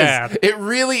really bad. It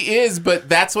really is, but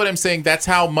that's what I'm saying. That's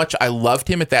how much I loved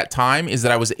him at that time, is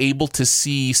that I was able to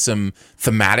see some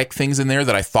thematic things in there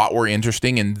that I thought were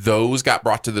interesting, and those got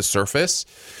brought to the surface.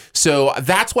 So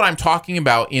that's what I'm talking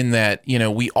about, in that,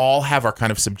 we all have our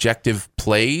kind of subjective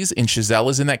plays, and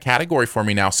Chazelle is in that category for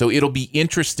me now. So it'll be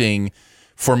interesting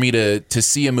for me to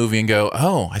see a movie and go,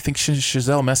 oh, I think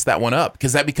Chazelle messed that one up,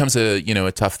 because that becomes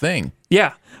a tough thing.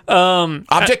 Yeah.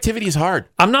 Objectivity is hard.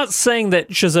 I'm not saying that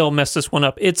Chazelle messed this one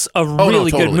up. It's a really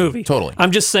good movie. Totally.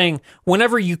 I'm just saying,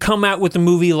 whenever you come out with a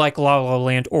movie like La La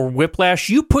Land or Whiplash,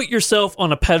 you put yourself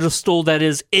on a pedestal that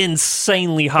is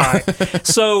insanely high.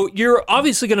 So you're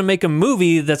obviously going to make a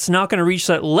movie that's not going to reach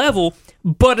that level,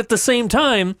 but at the same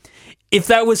time, if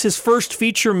that was his first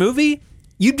feature movie,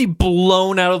 you'd be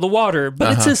blown out of the water.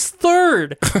 But it's his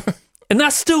third. And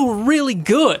that's still really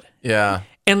good. Yeah.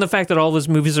 And the fact that all of his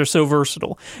movies are so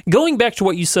versatile. Going back to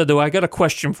what you said, though, I got a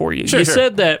question for you. You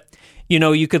said that,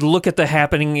 you could look at The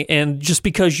Happening, and just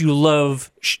because you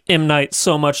love M. Night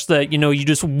so much that, you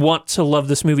just want to love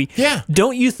this movie. Yeah.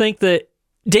 Don't you think that,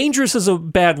 dangerous is a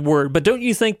bad word, but don't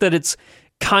you think that it's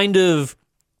kind of,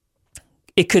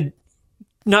 it could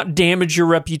not damage your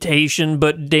reputation,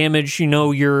 but damage,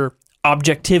 your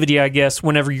objectivity, I guess,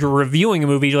 whenever you're reviewing a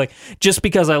movie? You're like, just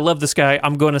because I love this guy,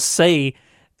 I'm going to say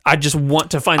I just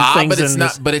want to find things in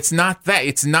this. But it's not that.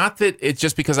 It's not that it's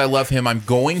just because I love him, I'm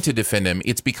going to defend him.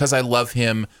 It's because I love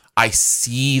him, I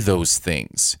see those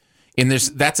things. And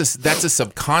that's a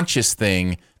subconscious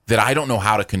thing that I don't know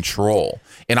how to control.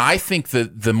 And I think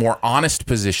the more honest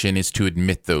position is to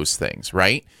admit those things,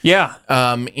 right? Yeah.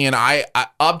 And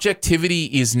objectivity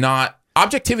is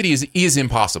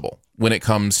impossible when it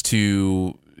comes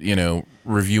to,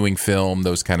 reviewing film,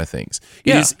 those kind of things.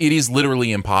 It is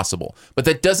literally impossible. But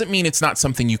that doesn't mean it's not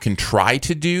something you can try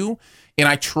to do. And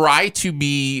I try to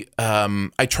be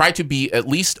at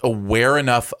least aware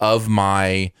enough of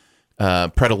my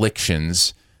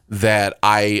predilections that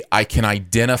I can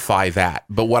identify that.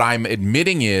 But what I'm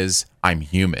admitting is I'm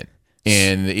human.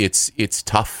 And it's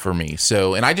tough for me.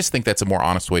 So, and I just think that's a more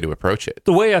honest way to approach it.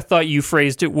 The way I thought you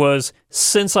phrased it was,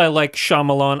 since I like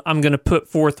Shyamalan, I'm going to put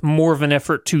forth more of an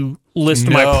effort to list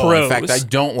my pros. In fact, I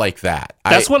don't like that.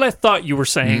 That's what I thought you were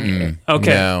saying.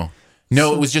 Okay.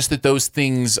 No, it was just that those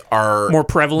things are more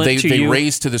prevalent to you. They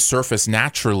raise to the surface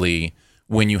naturally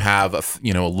when you have a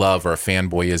love or a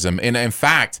fanboyism. And in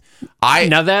fact,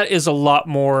 now that is a lot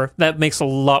more. That makes a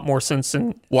lot more sense.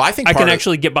 And I think I can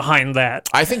actually get behind that.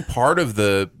 I think part of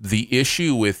the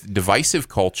issue with divisive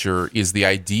culture is the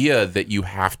idea that you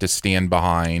have to stand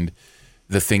behind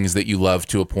the things that you love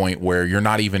to a point where you're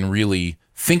not even really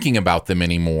thinking about them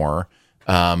anymore.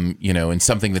 And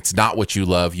something that's not what you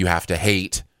love, you have to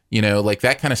hate. Like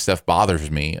that kind of stuff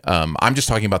bothers me. I'm just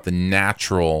talking about the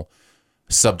natural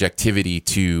subjectivity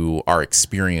to our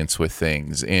experience with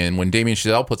things. And when Damien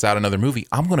Chazelle puts out another movie,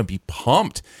 I'm going to be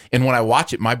pumped. And when I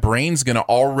watch it, my brain's going to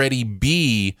already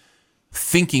be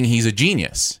thinking he's a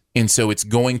genius. And so it's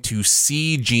going to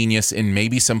see genius in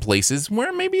maybe some places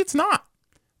where maybe it's not.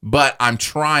 But I'm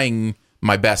trying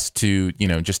my best to,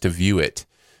 just to view it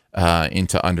and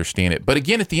to understand it. But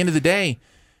again, at the end of the day,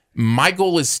 my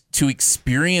goal is to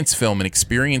experience film and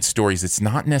experience stories. It's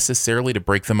not necessarily to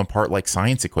break them apart like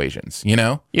science equations,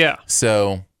 Yeah.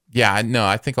 So,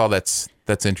 I think all that's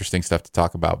interesting stuff to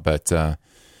talk about. But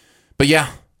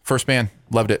yeah, First Man,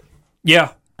 loved it.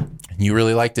 Yeah. You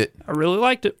really liked it. I really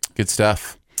liked it. Good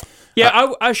stuff.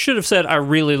 Yeah, I should have said I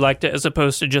really liked it as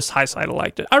opposed to just high side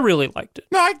liked it. I really liked it.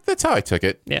 No, that's how I took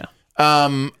it. Yeah.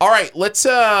 All right, let's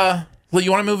you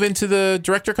want to move into the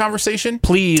director conversation?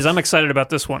 Please, I'm excited about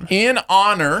this one. In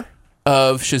honor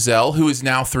of Chazelle, who is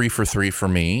now 3 for 3 for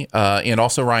me, and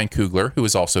also Ryan Coogler, who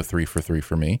is also 3 for 3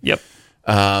 for me. Yep.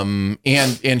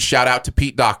 And shout out to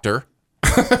Pete Docter,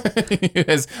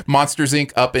 as Monsters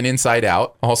Inc. Up and Inside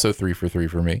Out, also 3 for 3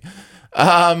 for me.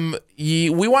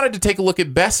 We wanted to take a look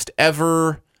at best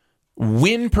ever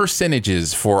win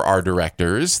percentages for our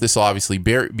directors. This will obviously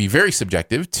be very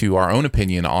subjective to our own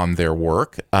opinion on their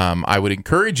work. I would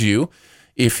encourage you,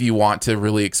 if you want to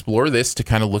really explore this, to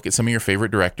kind of look at some of your favorite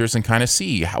directors and kind of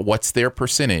see what's their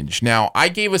percentage. Now, I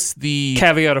gave us the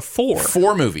caveat of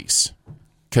 4 movies,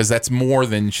 because that's more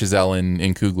than Chazelle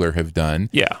and Coogler have done.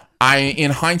 Yeah. I, in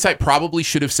hindsight, probably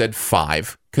should have said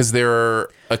 5, because there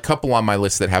are a couple on my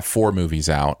list that have 4 movies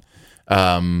out.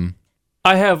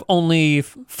 I have only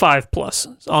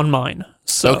 5+ on mine.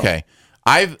 So okay,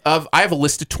 I have a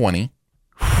list of 20.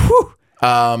 Whew.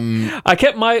 I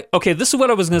kept my this is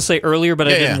what I was going to say earlier, but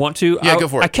I didn't want to. Go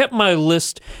for it. I kept my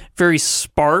list very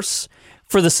sparse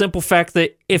for the simple fact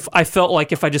that if I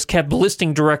just kept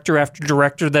listing director after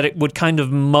director, that it would kind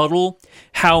of muddle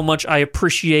how much I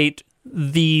appreciate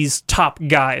these top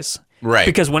guys. Right.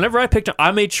 Because whenever I picked, I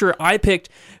made sure I picked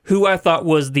who I thought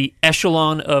was the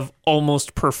echelon of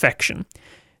almost perfection.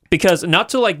 Because not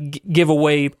to give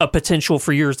away a potential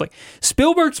for years,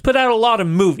 Spielberg's put out a lot of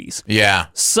movies. Yeah.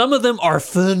 Some of them are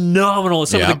phenomenal.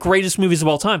 Some of the greatest movies of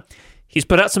all time. He's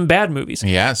put out some bad movies.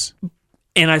 Yes.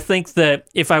 And I think that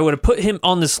if I would have put him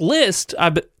on this list,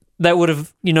 that would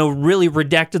have, really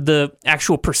redacted the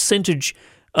actual percentage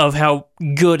of how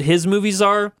good his movies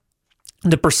are.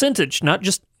 The percentage, not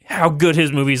just how good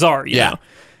his movies are, you know,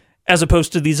 as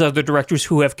opposed to these other directors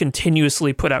who have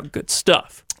continuously put out good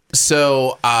stuff.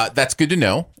 So that's good to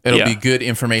know. It'll be good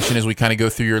information as we kind of go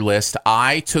through your list.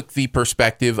 I took the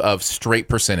perspective of straight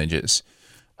percentages.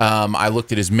 I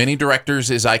looked at as many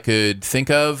directors as I could think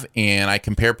of, and I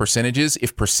compare percentages.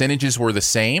 If percentages were the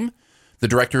same, the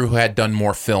director who had done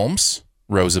more films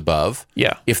rose above.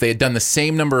 Yeah. If they had done the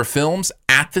same number of films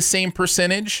at the same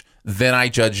percentage, then I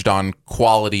judged on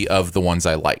quality of the ones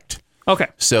I liked. Okay.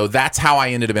 So that's how I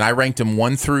ended up. And I ranked them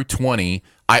 1 through 20.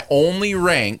 I only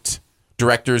ranked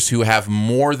directors who have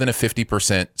more than a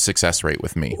 50% success rate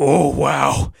with me. Oh,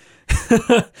 wow.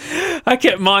 I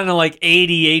kept mine on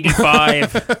 80,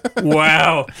 85.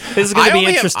 Wow. This is going to be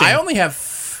interesting.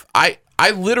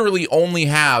 I literally only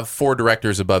have 4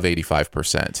 directors above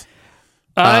 85%.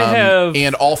 I have...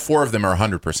 And all 4 of them are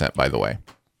 100%, by the way.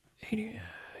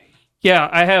 Yeah,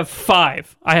 I have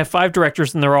 5. I have 5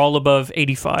 directors, and they're all above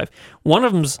 85. One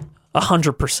of them's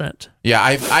 100%. Yeah,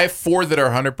 I have 4 that are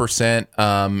 100%,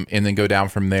 and then go down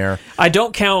from there. I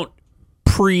don't count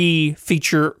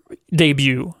pre-feature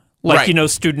debut,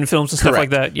 student films and stuff like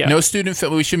that. Yeah, no student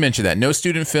film. We should mention that. No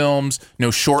student films,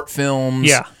 no short films.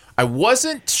 Yeah. I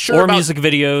wasn't sure about music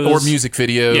videos. Or music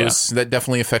videos. Yeah. That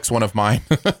definitely affects one of mine.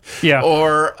 Yeah.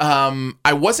 Or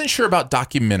I wasn't sure about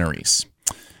documentaries.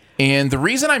 And the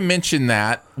reason I mention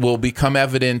that will become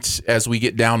evident as we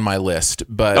get down my list,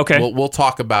 but we'll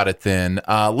talk about it then.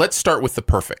 Let's start with the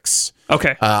perfects.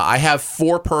 Okay. I have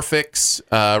 4 perfects,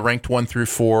 ranked 1 through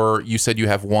 4. You said you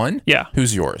have 1? Yeah.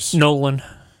 Who's yours? Nolan.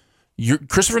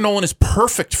 Christopher Nolan is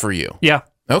perfect for you. Yeah.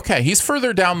 Okay, he's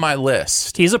further down my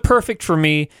list. He's a perfect for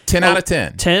me. 10 out of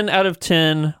 10. 10 out of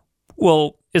 10.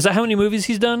 Well, is that how many movies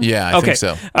he's done? Yeah, I think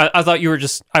so. I thought you were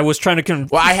just. I was trying to.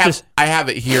 Well, I have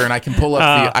it here, and I can pull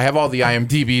up. I have all the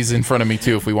IMDb's in front of me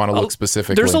too, if we want to look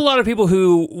specifically. There's a lot of people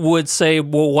who would say,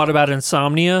 "Well, what about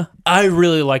Insomnia?" I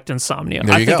really liked Insomnia.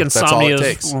 I think Insomnia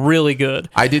is really good.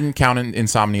 I didn't count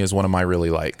Insomnia as one of my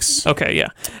really likes. Okay, yeah,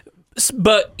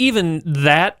 but even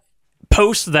that.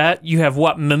 Post that, you have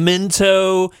what?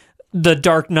 Memento, the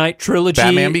Dark Knight trilogy.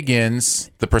 Batman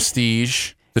Begins, The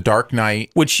Prestige, The Dark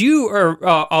Knight. Which you are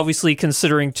obviously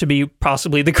considering to be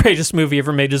possibly the greatest movie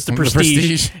ever made is The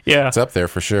Prestige. Yeah. It's up there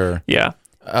for sure. Yeah.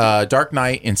 Dark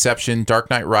Knight, Inception, Dark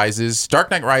Knight Rises.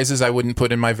 Dark Knight Rises I wouldn't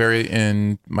put in my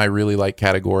really like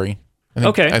category.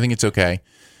 I think it's okay.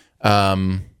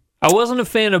 I wasn't a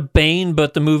fan of Bane,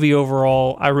 but the movie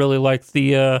overall, I really liked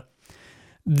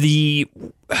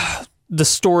the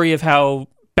story of how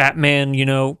Batman,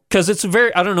 because it's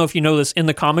I don't know if you know this, in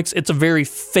the comics, it's a very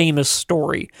famous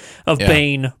story of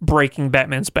Bane breaking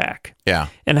Batman's back. Yeah.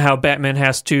 And how Batman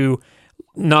has to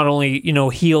not only,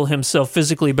 heal himself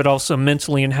physically, but also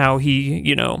mentally, and how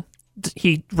he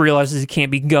realizes he can't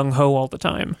be gung-ho all the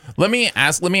time. Let me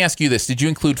ask you this. Did you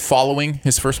include Following,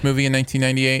 his first movie in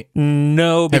 1998?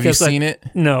 No. Have you seen it?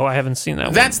 No, I haven't seen that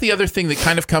one. That's the other thing that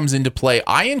kind of comes into play.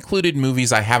 I included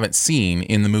movies I haven't seen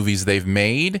in the movies they've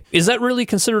made. Is that really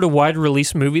considered a wide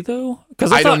release movie, though?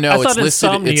 Because I don't know. I thought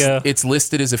Insomnia... It's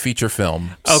listed as a feature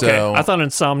film. Okay. So I thought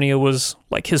Insomnia was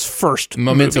like his first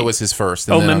Memento movie. Was his first.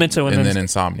 Memento and then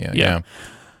Insomnia. Yeah.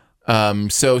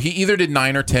 So he either did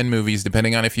 9 or 10 movies,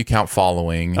 depending on if you count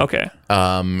Following. Okay.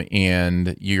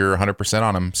 And you're 100%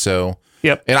 on him. So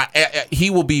yep. And he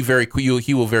will be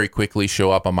he will very quickly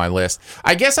show up on my list.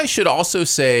 I guess I should also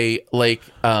say,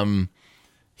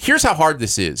 here's how hard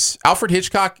this is. Alfred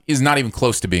Hitchcock is not even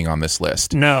close to being on this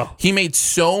list. No. He made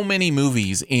so many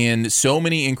movies and so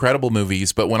many incredible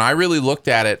movies, but when I really looked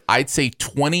at it, I'd say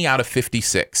 20 out of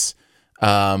 56.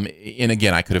 And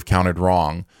again, I could have counted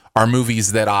wrong. Are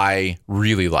movies that I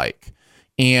really like.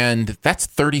 And that's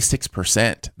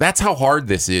 36%. That's how hard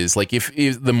this is. Like, if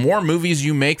the more movies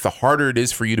you make, the harder it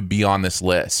is for you to be on this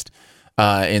list.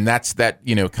 And that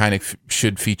kind of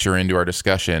should feature into our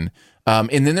discussion.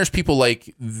 And then there's people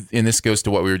like, and this goes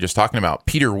to what we were just talking about,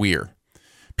 Peter Weir.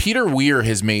 Peter Weir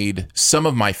has made some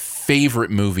of my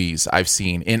favorite movies I've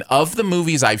seen. And of the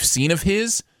movies I've seen of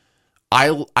his,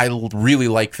 I really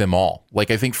like them all.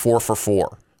 Like, I think 4 for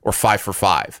 4. Or 5 for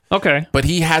 5. Okay. But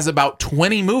he has about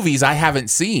 20 movies I haven't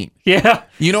seen. Yeah.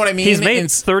 You know what I mean? He's made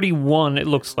 31, it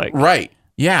looks like. Right.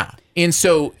 Yeah. And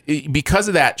so because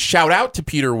of that, shout out to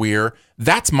Peter Weir.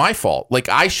 That's my fault. Like,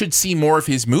 I should see more of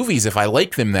his movies if I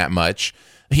like them that much.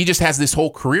 He just has this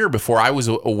whole career before I was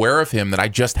aware of him that I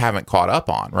just haven't caught up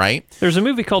on, right? There's a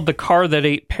movie called The Car That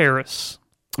Ate Paris.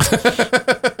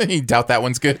 You doubt that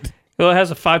one's good? Well, it has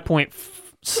a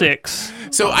 5.6.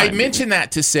 So I mentioned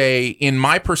that to say, in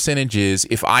my percentages,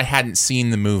 if I hadn't seen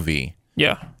the movie,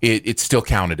 it still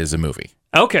counted as a movie.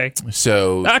 Okay.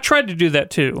 So I tried to do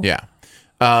that too. Yeah.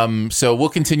 So we'll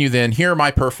continue then. Here are my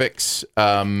perfects,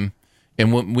 and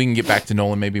we can get back to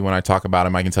Nolan maybe when I talk about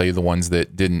him. I can tell you the ones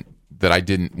that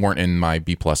weren't in my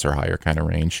B+ or higher kind of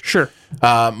range. Sure.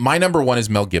 My number 1 is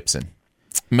Mel Gibson.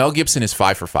 Mel Gibson is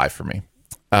 5 for 5 for me.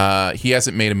 He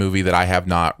hasn't made a movie that I have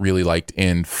not really liked,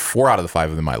 and 4 out of the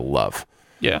 5 of them I love.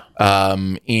 Yeah.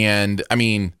 And I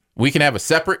mean, we can have a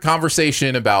separate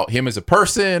conversation about him as a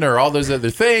person or all those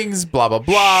other things, blah, blah,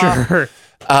 blah. Sure.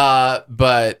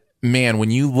 But man,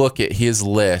 when you look at his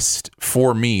list,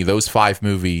 for me, those 5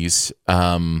 movies,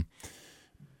 Braveheart,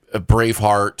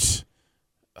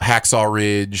 Hacksaw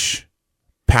Ridge,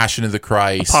 Passion of the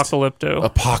Christ, Apocalypto.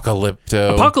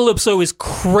 Apocalypso is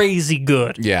crazy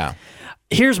good. Yeah.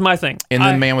 Here's my thing. And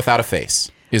then Man Without a Face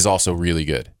is also really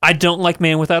good. I don't like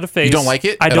Man Without a Face. You don't like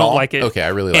it? I don't like it. Okay, I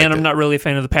really like it. And I'm not really a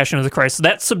fan of The Passion of the Christ.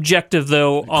 That's subjective,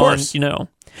 though, on,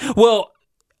 well,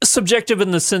 subjective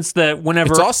in the sense that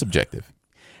whenever... It's all subjective.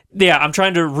 Yeah, I'm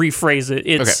trying to rephrase it.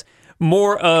 It's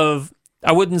more of,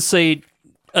 I wouldn't say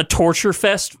a torture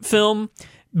fest film,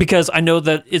 because I know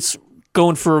that it's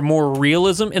going for more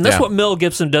realism, and that's what Mel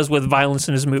Gibson does with violence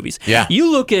in his movies. Yeah.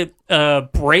 You look at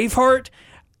Braveheart,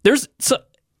 there's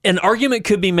an argument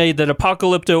could be made that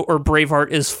Apocalypto or Braveheart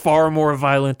is far more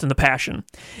violent than The Passion.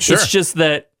 Sure. It's just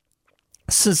that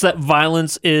since that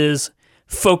violence is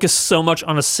focus so much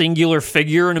on a singular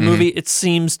figure in a movie, it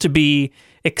seems to be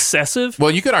excessive. Well,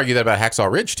 you could argue that about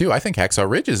Hacksaw Ridge, too. I think Hacksaw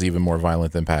Ridge is even more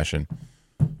violent than Passion.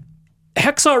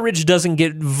 Hacksaw Ridge doesn't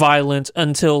get violent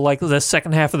until like the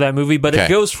second half of that movie, but it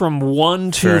goes from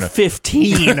 1 to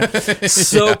 15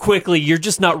 so quickly, you're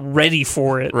just not ready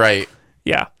for it. Right.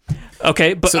 Yeah.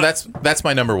 Okay, but so that's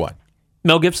my number one.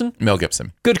 Mel Gibson? Mel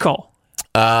Gibson. Good call.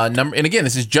 And again,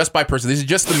 this is just by person. This is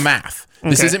just the math.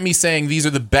 This isn't me saying these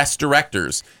are the best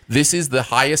directors. This is the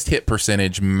highest hit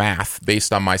percentage math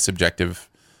based on my subjective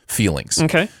feelings.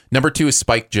 Okay. Number 2 is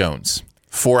Spike Jonze.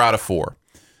 4 out of 4.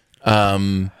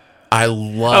 I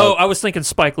love... Oh, I was thinking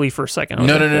Spike Lee for a second.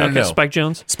 No. Spike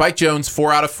Jonze. Spike Jonze,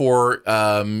 4 out of 4.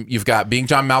 You've got Being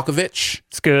John Malkovich.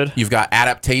 It's good. You've got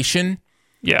Adaptation.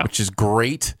 Yeah. Which is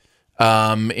great.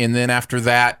 And then after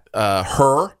that,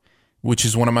 Her, which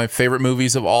is one of my favorite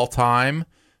movies of all time.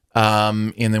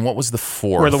 And then what was the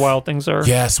 4th? Where the Wild Things Are.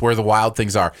 Yes, Where the Wild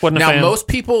Things Are. Now, most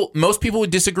people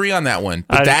would disagree on that one,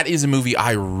 but that is a movie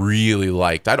I really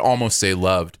liked. I'd almost say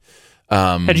loved.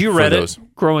 Had you read it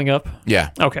growing up?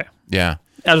 Yeah. Okay. Yeah.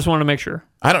 I just wanted to make sure.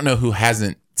 I don't know who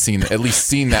hasn't seen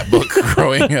that book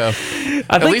growing up.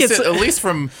 At least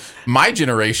from my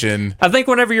generation. I think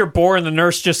whenever you're born, the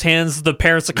nurse just hands the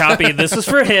parents a copy. This is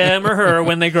for him or her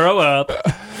when they grow up.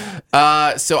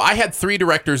 So I had 3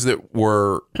 directors that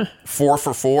were 4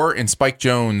 for 4, and Spike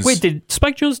Jonze. Wait, did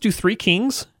Spike Jonze do Three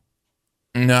Kings?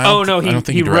 No. I don't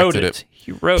think he wrote it.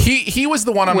 He wrote. He was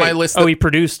the one on my list. He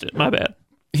produced it. My bad.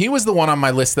 He was the one on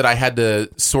my list that I had to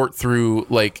sort through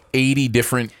like 80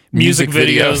 different music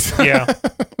videos. Yeah.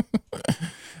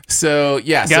 So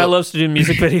yeah, guy loves to do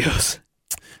music videos.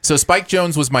 So Spike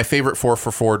Jonze was my favorite 4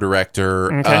 for 4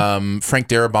 director. Okay. Frank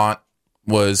Darabont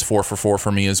was 4 for 4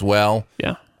 for me as well.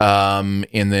 Yeah.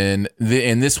 And then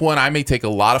in this one, I may take a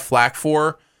lot of flack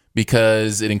for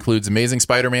because it includes Amazing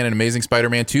Spider-Man and Amazing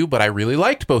Spider-Man 2, but I really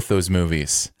liked both those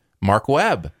movies. Mark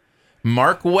Webb,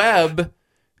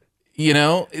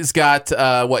 has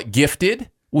got Gifted,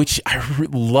 which I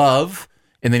love,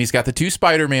 and then he's got the 2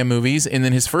 Spider-Man movies, and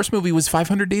then his first movie was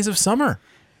 500 Days of Summer.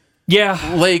 Yeah,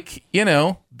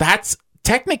 that's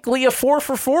technically a 4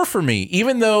 for 4 for me.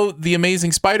 Even though the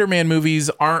Amazing Spider-Man movies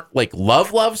aren't like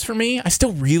loves for me, I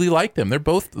still really like them. They're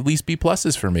both at least B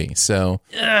pluses for me. So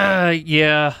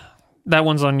yeah, that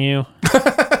one's on you.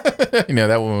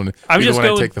 That one. I'm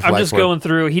just going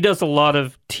through. He does a lot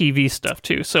of TV stuff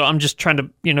too, so I'm just trying to,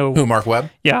 Who, Mark Webb?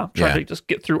 Yeah, trying to just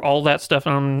get through all that stuff,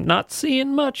 and I'm not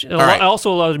seeing much. Right.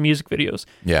 Also, a lot of music videos.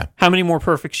 Yeah. How many more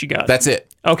perfects you got? That's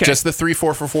it. Okay. Just the 3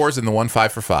 4 for 4s and the 1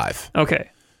 5 for 5. Okay.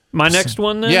 My next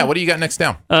one then? Yeah, what do you got next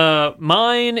down?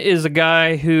 Mine is a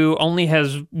guy who only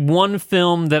has one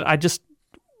film that I just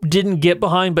didn't get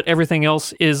behind, but everything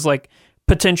else is like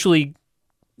potentially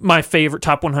my favorite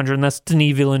top 100, and that's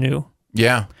Denis Villeneuve.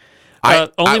 Yeah.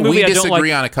 We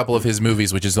disagree on a couple of his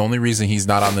movies, which is the only reason he's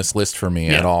not on this list for me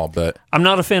at all. But I'm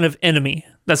not a fan of Enemy.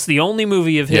 That's the only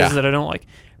movie of his that I don't like.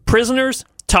 Prisoners,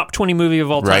 top 20 movie of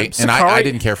all time. Right, and I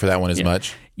didn't care for that one as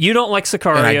much. You don't like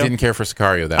Sicario. And I didn't care for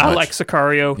Sicario that much. I like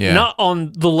Sicario. Yeah. Not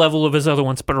on the level of his other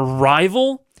ones, but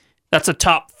Arrival, that's a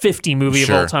top 50 movie of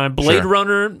all time. Blade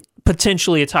Runner,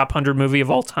 potentially a top 100 movie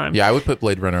of all time. Yeah, I would put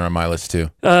Blade Runner on my list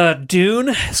too. Dune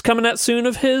is coming out soon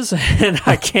of his, and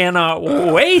I cannot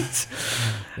wait.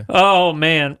 Oh,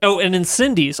 man. Oh, and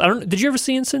Incendies. Did you ever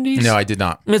see Incendies? No, I did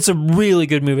not. It's a really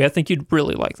good movie. I think you'd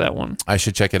really like that one. I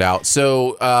should check it out.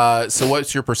 So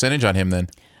what's your percentage on him then?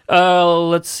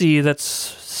 Let's see.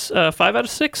 That's 5 out of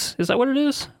 6. Is that what it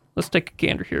is? Let's take a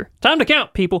gander here. Time to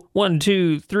count, people. 1,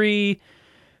 2, 3,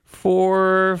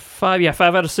 4, 5. Yeah,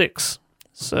 5 out of 6.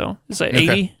 So is that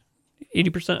 80?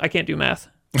 80%? I can't do math.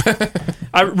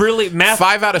 Math.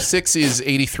 5 out of 6 is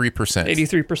 83%.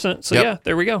 83%. So yeah,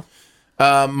 there we go.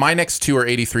 My next 2 are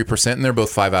 83%, and they're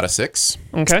both 5 out of 6.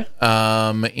 Okay.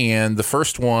 And the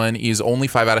first one is only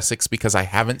 5 out of 6 because I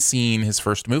haven't seen his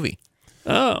first movie.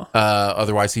 Oh.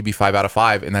 Otherwise, he'd be 5 out of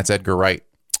 5, and that's Edgar Wright.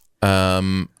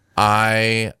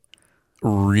 I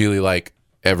really like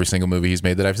every single movie he's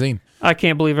made that I've seen. I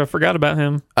can't believe I forgot about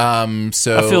him.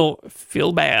 So I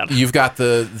feel bad. You've got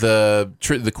the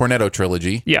Cornetto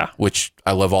trilogy, which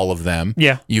I love all of them.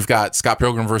 Yeah. You've got Scott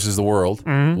Pilgrim versus the World,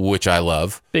 which I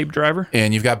love. Baby Driver.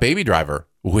 And you've got Baby Driver,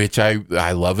 which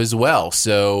I love as well.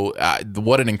 So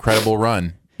what an incredible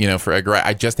run, for Edgar Wright.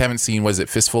 I just haven't seen, was it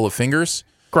Fistful of Fingers?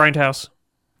 Grindhouse.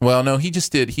 Well, no, he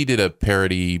did a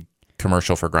parody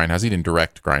commercial for Grindhouse. He didn't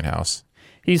direct Grindhouse.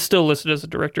 He's still listed as a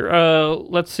director.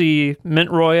 Let's see. Mint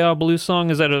Royale Blues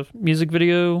Song. Is that a music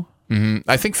video? Mm-hmm.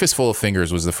 I think Fistful of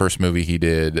Fingers was the first movie he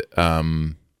did. I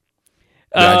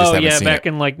just haven't seen back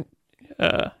it.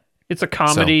 in it's a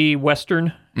comedy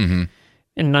western. Mm-hmm.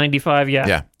 In 95, yeah.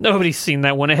 Yeah. Nobody's seen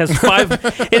that one. It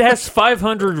has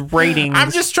 500 ratings.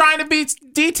 I'm just trying to be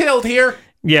detailed here.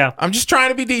 Yeah. I'm just trying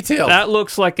to be detailed. That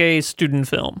looks like a student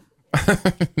film.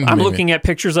 I'm looking at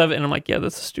pictures of it, and I'm like, yeah,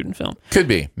 that's a student film. Could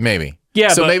be, maybe. Yeah,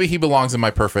 so but, maybe he belongs in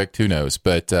my perfect. Who knows?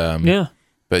 But yeah.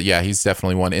 But yeah, he's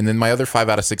definitely one. And then my other 5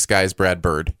 out of 6 guy is Brad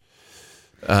Bird.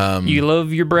 You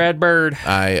love your Brad Bird.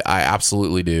 I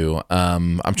absolutely do.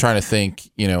 I'm trying to think.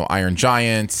 Iron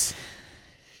Giant,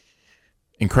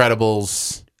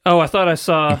 Incredibles. Oh, I thought I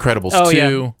saw Incredibles 2.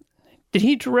 Yeah. Did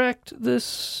he direct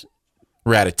this?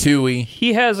 Ratatouille.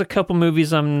 He has a couple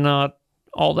movies I'm not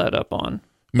all that up on.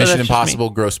 Mission Impossible,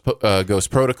 Ghost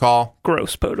Protocol.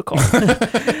 Gross Protocol.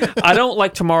 I don't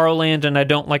like Tomorrowland, and I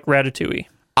don't like Ratatouille.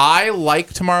 I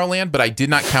like Tomorrowland, but I did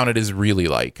not count it as really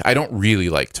like. I don't really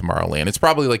like Tomorrowland. It's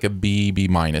probably like a B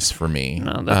minus for me.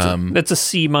 No, that's a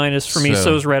C minus for me.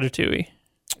 So is Ratatouille.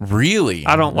 Really?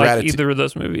 I don't like either of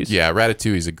those movies. Yeah,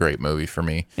 Ratatouille is a great movie for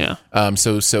me. Yeah.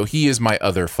 So he is my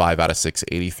other 5 out of 6,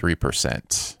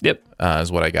 83%. Yep.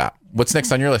 Is what I got. What's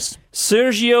next on your list?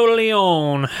 Sergio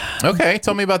Leone. Okay,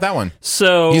 tell me about that one.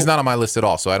 So he's not on my list at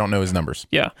all, so I don't know his numbers.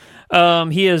 Yeah.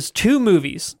 He has 2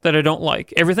 movies that I don't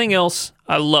like. Everything else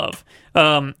I love.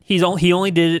 He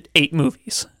only did 8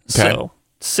 movies. Okay. So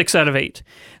 6 out of 8.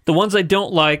 The ones I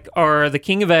don't like are The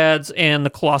King of Ads and The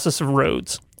Colossus of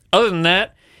Rhodes. Other than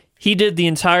that, he did the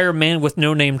entire Man with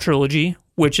No Name trilogy,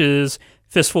 which is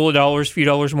Fistful of Dollars, Few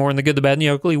Dollars More, and The Good, the Bad, and the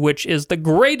Ugly, which is the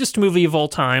greatest movie of all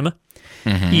time.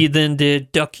 Mm-hmm. He then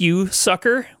did Duck You,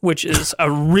 Sucker, which is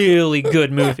a really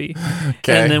good movie.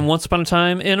 Okay. And then Once Upon a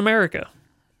Time in America.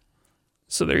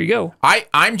 So there you go.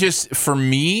 I'm just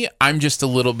a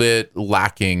little bit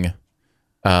lacking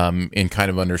in kind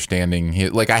of understanding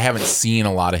his, like I haven't seen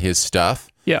a lot of his stuff.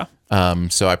 Yeah.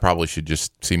 So I probably should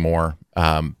just see more.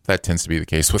 That tends to be the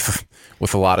case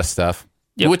with a lot of stuff,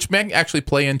 which may actually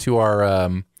play into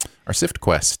our Sift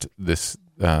Quest this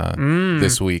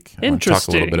week. I want to talk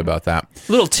a little bit about that.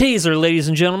 Little teaser, ladies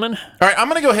and gentlemen. All right, I'm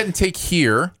going to go ahead and take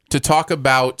here to talk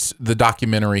about the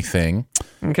documentary thing.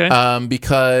 Okay.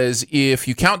 Because if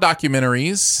you count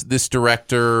documentaries, this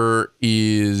director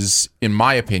is, in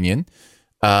my opinion,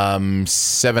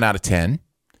 7 out of 10.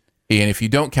 And if you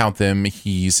don't count them,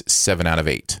 he's 7 out of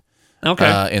 8.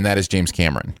 Okay. And that is James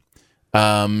Cameron.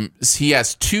 He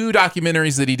has 2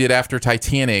 documentaries that he did after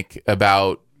Titanic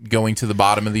about going to the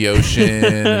bottom of the ocean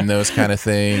and those kind of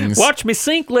things. Watch me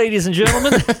sink, ladies and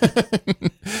gentlemen.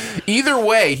 Either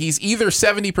way, he's either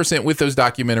 70% with those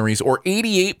documentaries or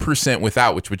 88%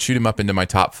 without, which would shoot him up into my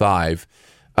top 5.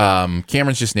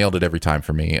 Cameron's just nailed it every time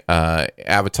for me.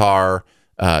 Avatar,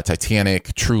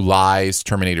 Titanic, True Lies,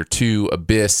 Terminator 2,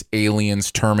 Abyss,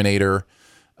 Aliens, Terminator.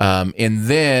 And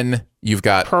then you've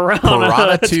got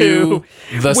Piranha 2,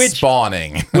 The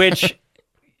Spawning. Which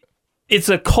it's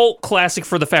a cult classic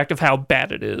for the fact of how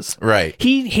bad it is. Right.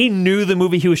 He knew the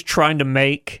movie he was trying to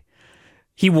make.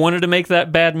 He wanted to make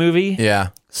that bad movie. Yeah.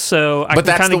 So I can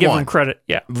kind of give him credit.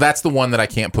 Yeah. That's the one that I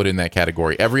can't put in that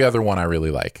category. Every other one I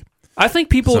really like. I think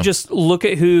people just look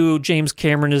at who James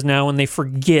Cameron is now and they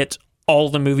forget all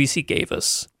the movies he gave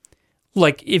us.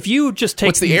 Like, if you just take...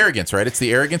 What's the arrogance, right? It's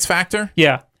the arrogance factor?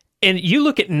 Yeah. And you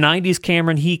look at 90s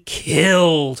Cameron, he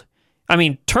killed. I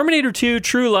mean, Terminator 2,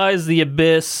 True Lies, The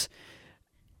Abyss...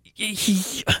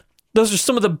 those are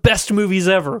some of the best movies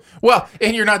ever. Well,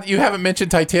 and you haven't mentioned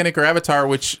Titanic or Avatar,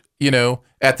 which,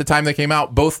 at the time they came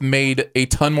out, both made a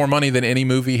ton more money than any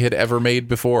movie had ever made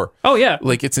before. Oh, yeah.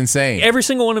 Like, it's insane. Every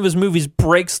single one of his movies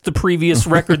breaks the previous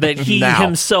record that he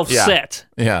himself set.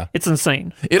 Yeah. It's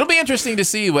insane. It'll be interesting to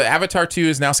see what Avatar 2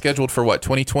 is now scheduled for,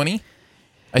 2020?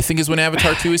 I think is when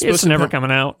Avatar 2 is supposed to It's never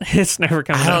coming out. It's never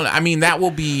coming out. I mean, that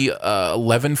will be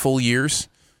 11 full years.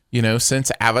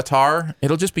 Since Avatar.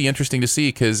 It'll just be interesting to see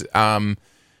because,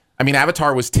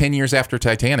 Avatar was 10 years after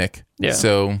Titanic. Yeah.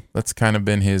 So that's kind of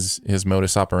been his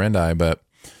modus operandi. But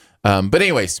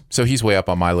anyways, so he's way up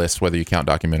on my list, whether you count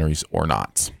documentaries or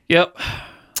not. Yep.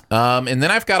 And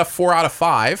then I've got a 4 out of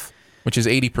 5, which is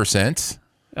 80%.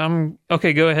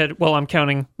 Okay, go ahead. Well, I'm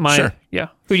counting my... Sure. Yeah.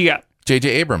 Who do you got? J.J.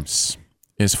 Abrams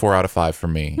is 4 out of 5 for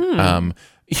me.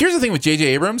 Here's the thing with J.J.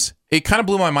 Abrams. It kind of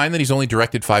blew my mind that he's only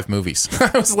directed 5 movies.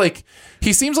 I was like,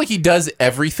 he seems like he does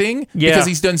everything because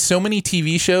he's done so many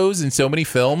TV shows and so many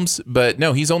films. But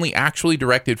no, he's only actually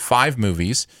directed 5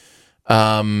 movies.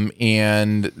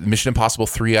 And Mission Impossible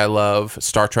 3 I love.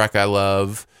 Star Trek I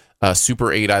love.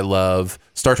 Super 8 I love.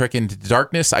 Star Trek Into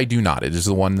Darkness I do not. It is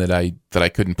the one that I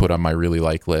couldn't put on my really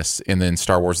like list. And then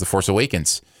Star Wars The Force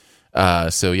Awakens.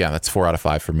 So yeah, that's 4 out of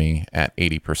 5 for me at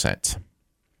 80%.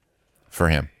 For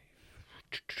him.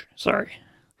 Sorry.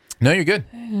 No, you're good.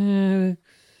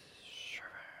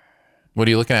 What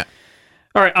are you looking at?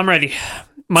 All right, I'm ready.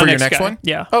 For your next guy. one?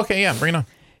 Yeah. Okay, yeah, bring it on.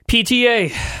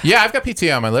 PTA. Yeah, I've got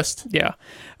PTA on my list. Yeah.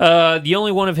 The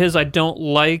only one of his I don't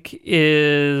like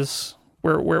is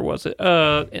where was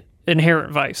it?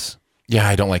 Inherent Vice. Yeah,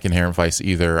 I don't like Inherent Vice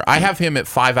either. I have him at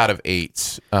 5 out of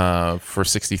 8 for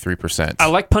 63%. I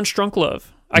like Punch Drunk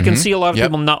Love. I can see a lot of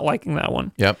people not liking that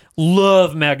one. Yep.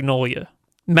 Love Magnolia.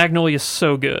 Magnolia is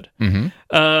so good.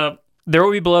 There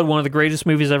Will Be Blood, one of the greatest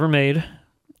movies ever made.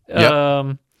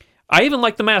 Yep. I even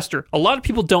like The Master. A lot of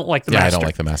people don't like The Master. I don't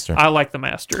like The Master. I like The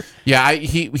Master. Yeah,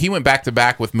 he went back to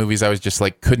back with movies I was just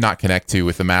like could not connect to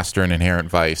with The Master and Inherent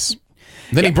Vice.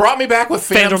 Then he brought me back with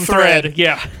Phantom Thread.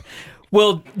 Yeah.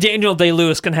 Well, Daniel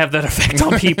Day-Lewis can have that effect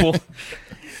on people.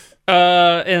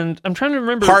 And I'm trying to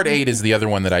remember. Part 8 is the other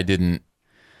one that I didn't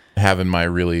have in my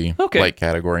really like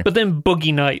category. But then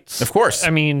Boogie Nights. Of course. I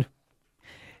mean,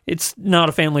 it's not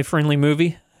a family-friendly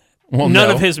movie. Well, None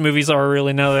no. of his movies are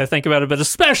really, now that I think about it, but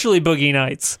especially Boogie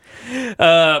Nights.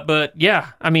 But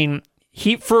yeah, I mean,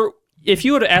 if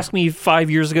you would have asked me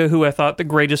 5 years ago who I thought the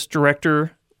greatest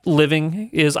director living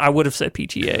is, I would have said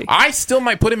PTA. I still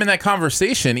might put him in that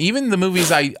conversation. Even the movies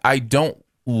I don't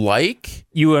like.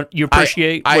 You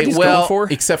appreciate what he's going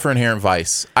for? Except for Inherent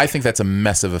Vice. I think that's a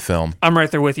mess of a film. I'm right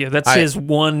there with you. That's his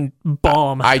one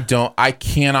bomb. I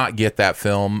cannot get that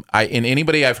film. And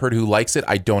anybody I've heard who likes it,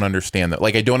 I don't understand that.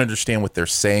 Like, I don't understand what they're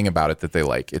saying about it that they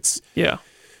like. Yeah.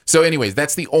 So anyways,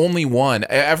 that's the only one.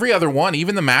 Every other one,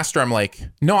 even The Master, I'm like,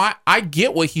 no, I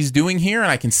get what he's doing here,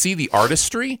 and I can see the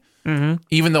artistry,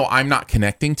 even though I'm not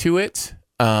connecting to it.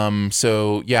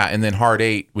 So yeah, and then Hard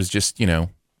 8 was just,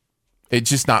 it's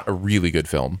just not a really good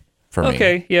film for me.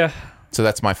 Okay, yeah. So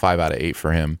that's my 5 out of 8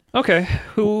 for him. Okay,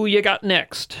 who you got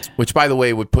next? Which, by the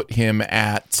way, would put him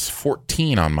at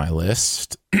 14 on my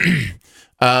list.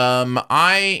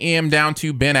 I am down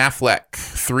to Ben Affleck,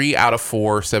 3 out of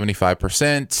 4,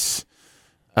 75%.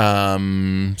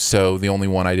 So the only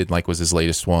one I didn't like was his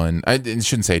latest one. I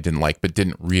shouldn't say I didn't like, but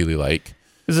didn't really like.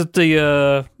 Is it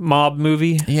the mob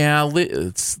movie? Yeah,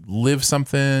 it's Live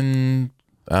something...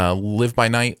 Live by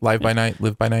Night, Live by Night,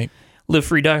 Live by Night. Live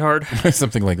Free, Die Hard.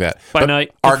 Something like that. By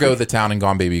Night. Argo, The Town, and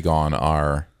Gone Baby Gone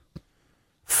are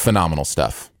phenomenal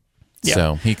stuff. Yeah.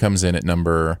 So he comes in at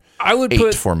number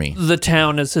 8 for me. The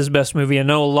Town is his best movie. I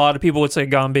know a lot of people would say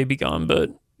Gone Baby Gone,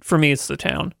 but for me, it's The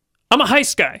Town. I'm a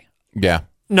heist guy. Yeah.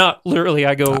 Not literally,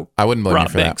 I go I wouldn't blame Rob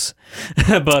you for Banks.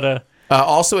 that. But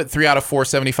also at 3 out of 4,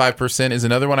 75% is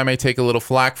another one I may take a little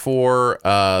flack for.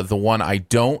 The one I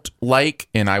don't like,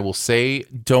 and I will say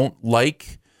don't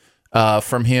like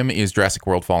from him, is Jurassic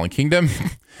World Fallen Kingdom.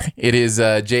 It is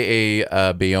J.A.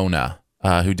 Bayona,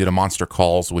 who did A Monster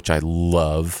Calls, which I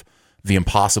love, The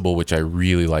Impossible, which I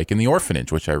really like, and The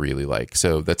Orphanage, which I really like.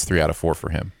 So that's 3 out of 4 for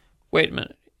him. wait a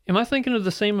minute. Am I thinking of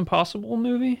the same Impossible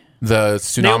movie? The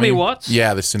Tsunami. Naomi Watts?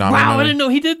 Yeah, the Tsunami Wow, movie. I didn't know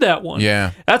he did that one.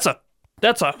 Yeah. That's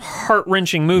a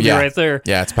heart-wrenching movie right there.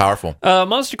 Yeah, it's powerful.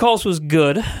 Monster Calls was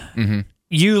good. Mm-hmm.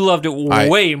 You loved it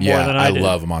way more than I did. I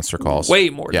love Monster Calls. Way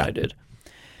more than I did.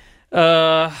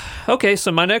 Okay,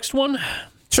 so my next one.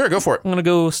 Sure, go for it. I'm going to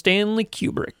go Stanley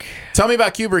Kubrick. Tell me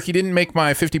about Kubrick. He didn't make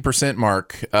my 50%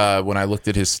 mark when I looked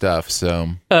at his stuff. So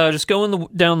just going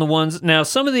down the ones. Now,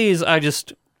 some of these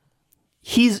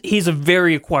he's a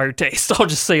very acquired taste. I'll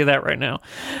just say that right now.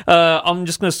 I'm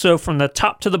just going to go from the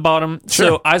top to the bottom. Sure.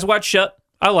 So Eyes Wide Shut,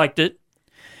 I liked it.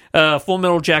 Full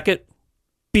Metal Jacket,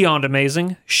 beyond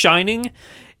amazing. Shining,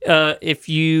 if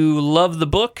you love the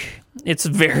book, it's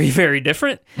very, very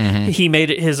different. Mm-hmm. He made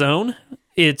it his own.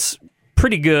 It's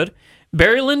pretty good.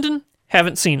 Barry Lyndon,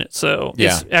 haven't seen it, so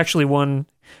it's actually one.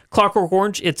 Clockwork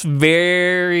Orange, it's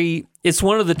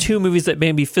one of the two movies that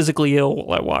made me physically ill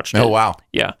while I watched it. Oh, wow.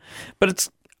 Yeah. But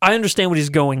I understand what he's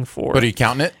going for. But are you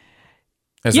counting it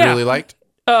as really liked?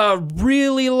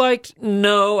 Really liked?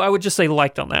 No, I would just say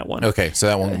liked on that one. Okay, so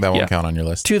that won't count on your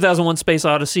list. 2001 Space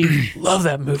Odyssey, love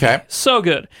that movie. Okay. So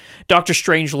good. Dr.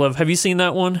 Strangelove, have you seen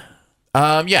that one?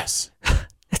 Yes.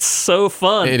 It's so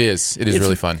fun. It's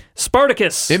really fun.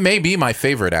 Spartacus. It may be my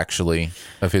favorite, actually,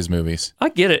 of his movies. I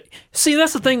get it. See,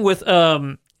 that's the thing with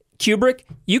Kubrick.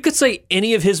 You could say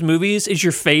any of his movies is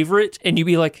your favorite, and you'd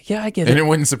be like, yeah, I get it. And it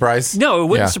wouldn't surprise? No, it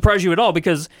wouldn't surprise you at all,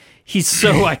 because he's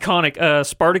so iconic.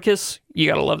 Spartacus, you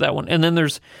got to love that one. And then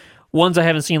there's ones I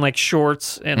haven't seen, like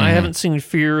Shorts, and I haven't seen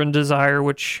Fear and Desire,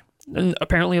 which and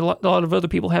apparently a lot of other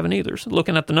people haven't either, so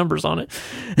looking at the numbers on it.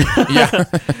 Yeah.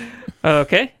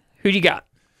 Okay. Who do you got?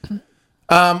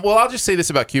 Well, I'll just say this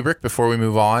about Kubrick before we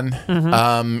move on.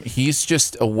 Mm-hmm. He's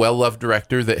just a well-loved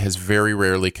director that has very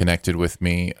rarely connected with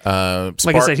me.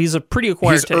 Like I said, he's a pretty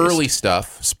acquired his taste. early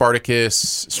stuff,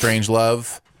 Spartacus,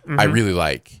 Strangelove, I really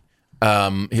like.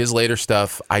 His later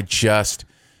stuff,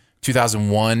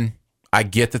 2001, I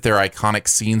get that there are iconic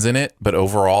scenes in it, but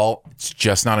overall, it's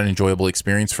just not an enjoyable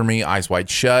experience for me. Eyes Wide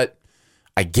Shut,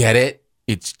 I get it.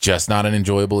 It's just not an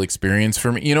enjoyable experience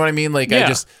for me. You know what I mean? Like,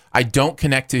 I don't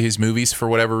connect to his movies for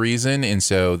whatever reason, and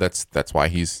so that's why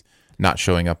he's not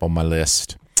showing up on my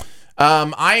list.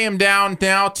 I am down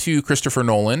now to Christopher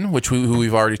Nolan, who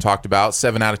we've already talked about.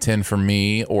 7 out of 10 for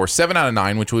me, or 7 out of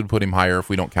 9, which would put him higher if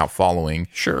we don't count Following.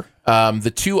 Sure.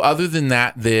 The two other than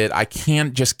that I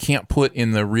can't put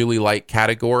in the really light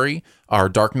category are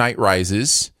Dark Knight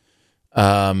Rises,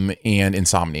 and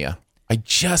Insomnia. I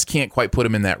just can't quite put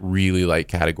him in that really light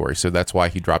category, so that's why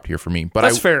he dropped here for me. But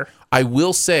that's fair. I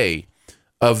will say,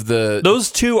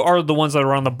 those two are the ones that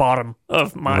are on the bottom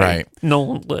of my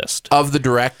Nolan list. Of the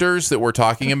directors that we're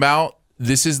talking about,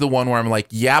 this is the one where I'm like,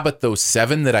 yeah, but those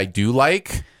 7 that I do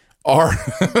like are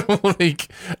like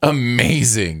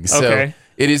amazing. Okay. So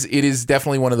it is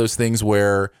definitely one of those things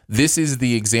where this is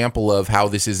the example of how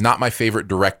this is not my favorite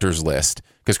directors list,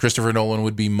 because Christopher Nolan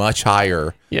would be much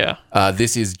higher. Yeah.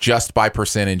 This is just by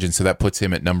percentage, and so that puts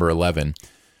him at number 11.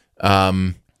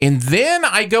 And then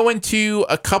I go into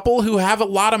a couple who have a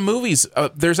lot of movies.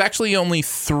 There's actually only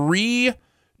 3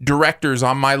 directors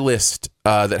on my list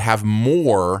that have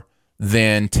more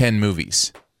than 10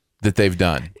 movies that they've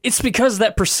done. It's because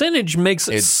that percentage makes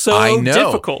it so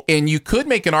difficult. And you could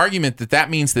make an argument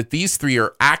that means that these 3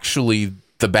 are actually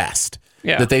the best.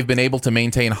 Yeah. That they've been able to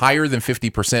maintain higher than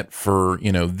 50% for,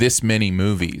 this many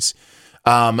movies.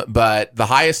 But the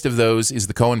highest of those is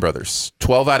the Coen brothers.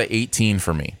 12 out of 18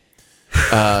 for me.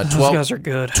 12, those guys are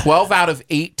good. 12 out of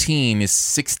 18 is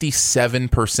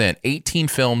 67%. 18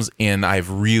 films, and I've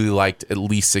really liked at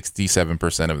least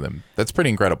 67% of them. That's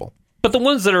pretty incredible. But the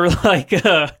ones that are like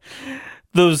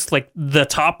those, like the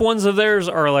top ones of theirs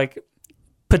are like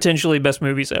potentially best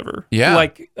movies ever. Yeah.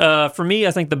 Like for me,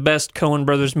 I think the best Coen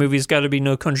brothers movie's got to be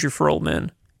No Country for Old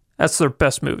Men. That's their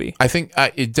best movie. I think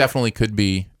it definitely could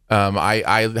be.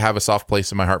 I have a soft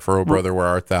place in my heart for Oh Brother, Where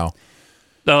Art Thou?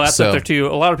 Oh, that's up there too.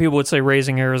 A lot of people would say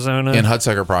Raising Arizona. And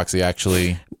Hudsucker Proxy,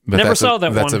 actually. But Never saw that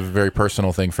one. That's a very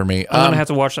personal thing for me. I'm going to have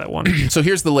to watch that one. So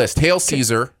here's the list. Hail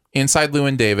Caesar, Inside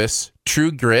Llewyn Davis,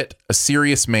 True Grit, A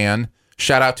Serious Man.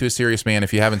 Shout out to A Serious Man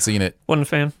if you haven't seen it. Wasn't a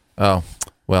fan. Oh,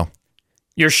 well.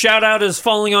 Your shout out is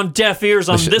falling on deaf ears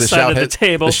on this side of the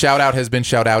table. The shout out has been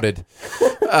shout outed.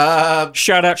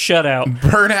 Shout out, shut out.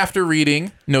 Burn After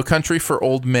Reading, No Country for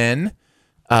Old Men,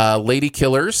 Lady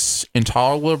Killers,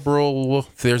 Intolerable.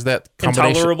 There's that combination.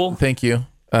 Intolerable. Thank you.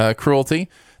 Cruelty.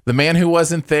 The Man Who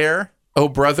Wasn't There, Oh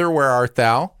Brother, Where Art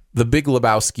Thou? The Big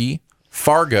Lebowski,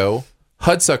 Fargo,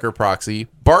 Hudsucker Proxy,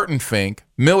 Barton Fink,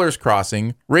 Miller's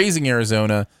Crossing, Raising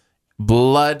Arizona,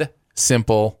 Blood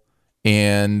Simple,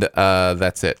 and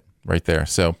that's it right there.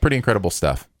 So pretty incredible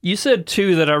stuff. You said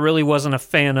 2 that I really wasn't a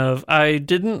fan of. I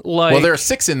didn't like. Well, there are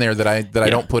 6 in there that I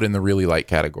don't put in the really light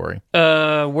category.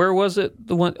 Where was it?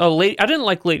 The one? Oh, I didn't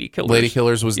like Lady Killers. Lady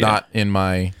Killers was not in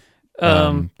my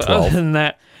 12. Other than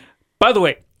that, by the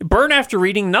way, Burn After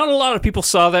Reading. Not a lot of people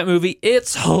saw that movie.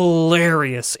 It's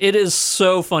hilarious. It is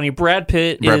so funny. Brad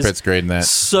Pitt's great in that.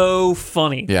 So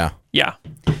funny. Yeah.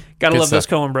 Gotta love stuff. those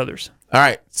Coen brothers. All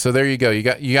right, so there you go. You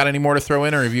got any more to throw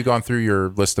in, or have you gone through your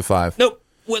list of 5? Nope,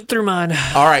 went through mine.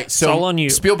 All right, so it's all on you.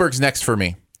 Spielberg's next for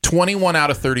me. 21 out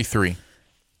of 33.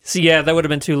 See, yeah, that would have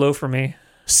been too low for me.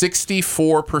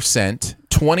 64%.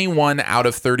 21 out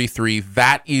of 33.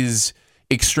 That is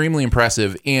extremely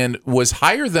impressive, and was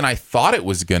higher than I thought it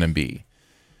was going to be,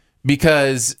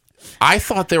 because I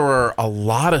thought there were a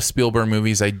lot of Spielberg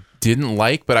movies I didn't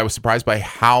like, but I was surprised by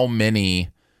how many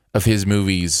of his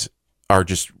movies are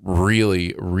just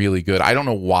really, really good. I don't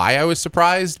know why I was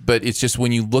surprised, but it's just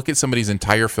when you look at somebody's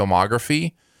entire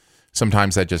filmography,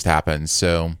 sometimes that just happens.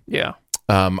 So yeah,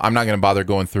 I'm not going to bother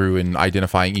going through and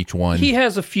identifying each one. He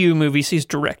has a few movies he's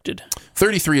directed.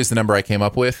 33 is the number I came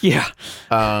up with. Yeah.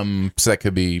 So that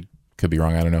could be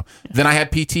wrong. I don't know. Then I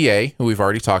had PTA, who we've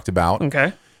already talked about.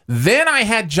 Okay. Then I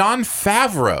had Jon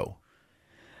Favreau.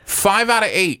 5 out of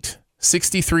 8,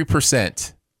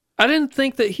 63%. I didn't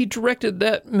think that he directed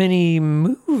that many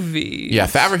movies. Yeah,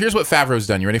 here's what Favreau's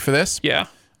done. You ready for this? Yeah.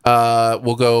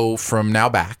 We'll go from now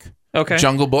back. Okay.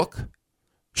 Jungle Book,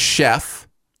 Chef.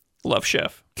 Love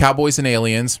Chef. Cowboys and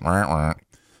Aliens.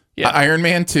 Yeah. Iron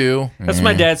Man 2. That's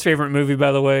my dad's favorite movie,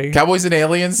 by the way. Cowboys and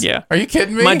Aliens? Yeah. Are you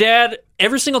kidding me? My dad,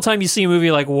 every single time you see a movie,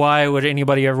 like, why would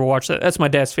anybody ever watch that? That's my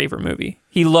dad's favorite movie.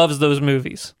 He loves those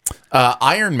movies.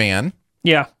 Iron Man.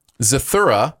 Yeah.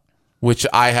 Zathura, which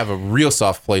I have a real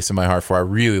soft place in my heart for. I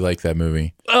really like that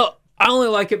movie. Well, I only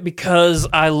like it because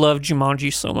I love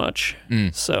Jumanji so much.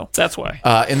 So that's why.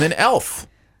 And then Elf.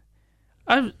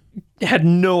 had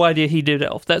no idea he did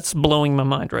Elf. That's blowing my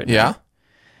mind right now. Yeah?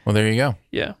 Well, there you go.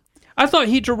 Yeah. I thought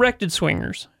he directed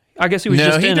Swingers. I guess he was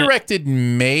just in it. No, he directed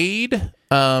Made,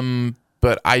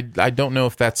 but I don't know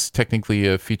if that's technically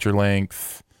a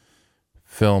feature-length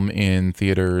film in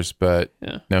theaters, but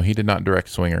no, he did not direct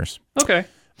Swingers. Okay.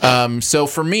 So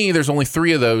for me, there's only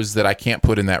 3 of those that I can't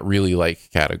put in that really like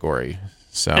category.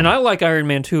 So, and I like Iron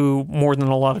Man 2 more than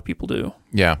a lot of people do.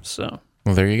 Yeah. So.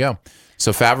 Well, there you go.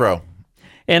 So Favreau.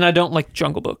 And I don't like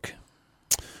Jungle Book.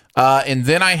 And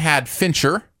then I had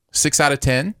Fincher, 6 out of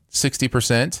 10,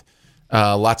 60%.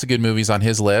 Lots of good movies on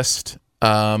his list.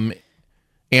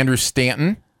 Andrew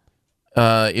Stanton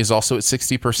is also at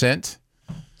 60%.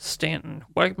 Stanton.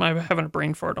 Why am I having a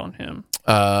brain fart on him?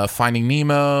 Finding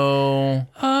Nemo.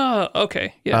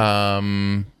 Okay. Yeah.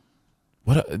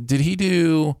 What did he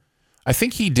do? I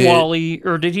think he did WALL-E,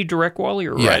 or did he direct WALL-E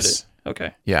or write it?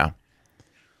 Okay. Yeah.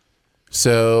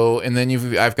 So, and then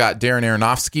I've got Darren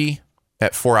Aronofsky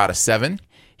at 4 out of 7.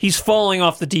 He's falling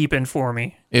off the deep end for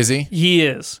me. Is he? He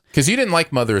is. Because you didn't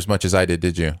like Mother as much as I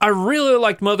did you? I really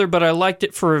liked Mother, but I liked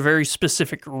it for a very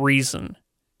specific reason.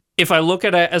 If I look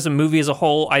at it as a movie as a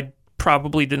whole, I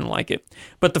probably didn't like it.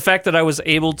 But the fact that I was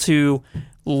able to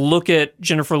look at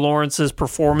Jennifer Lawrence's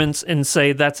performance and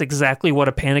say that's exactly what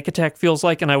a panic attack feels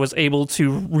like, and I was able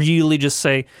to really just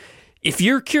say, if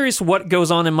you're curious what goes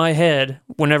on in my head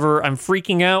whenever I'm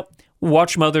freaking out,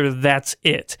 watch Mother, that's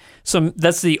it. So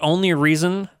that's the only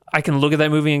reason I can look at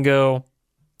that movie and go,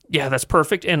 yeah, that's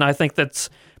perfect. And I think that's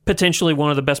potentially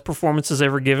one of the best performances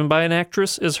ever given by an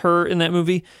actress is her in that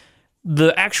movie.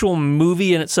 The actual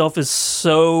movie in itself is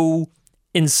so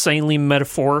insanely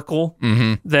metaphorical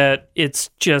that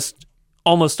it's just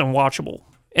almost unwatchable.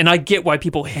 And I get why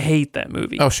people hate that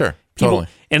movie. Oh, sure. Totally.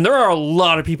 And there are a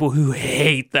lot of people who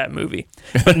hate that movie.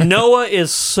 But Noah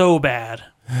is so bad.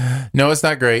 Noah's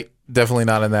not great. Definitely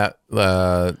not in that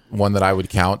one that I would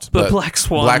count. But Black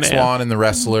Swan, Black Swan and The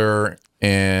Wrestler,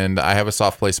 and I have a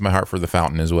soft place in my heart for The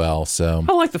Fountain as well. So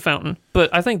I like The Fountain,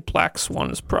 but I think Black Swan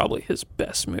is probably his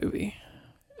best movie.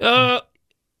 Because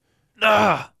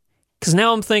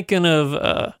now I'm thinking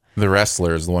of... The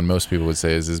Wrestler is the one most people would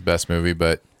say is his best movie,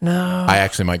 but no, I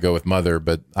actually might go with Mother,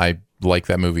 but I like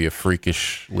that movie a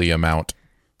freakish amount.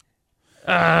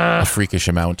 And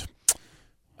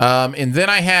then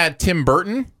I had Tim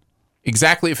Burton,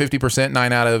 exactly at 50%,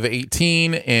 9 out of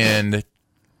 18, and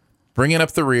bringing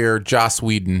up the rear, Joss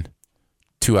Whedon,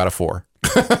 2 out of 4.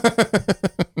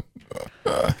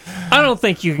 I don't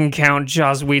think you can count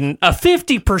Joss Whedon.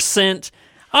 50%.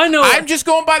 I know. I'm just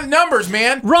going by the numbers,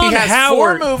 man. Ron he has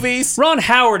Howard, 4 movies. Ron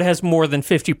Howard has more than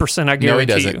 50%, I guarantee No, he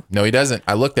doesn't. you. No, he doesn't.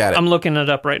 I looked at it. I'm looking it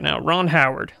up right now. Ron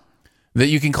Howard. That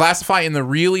you can classify in the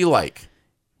really like.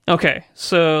 Okay,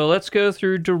 so let's go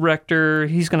through director.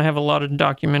 He's going to have a lot of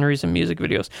documentaries and music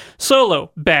videos.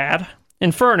 Solo, bad.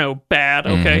 Inferno, bad.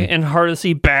 Okay, and Hard to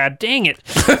See, bad. Dang it.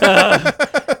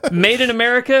 Made in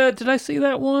America, did I see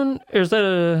that one? Or is that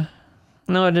a...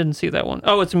 No, I didn't see that one.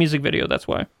 Oh, it's a music video, that's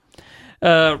why.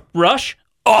 Rush,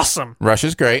 awesome. Rush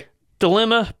is great.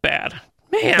 Dilemma, bad.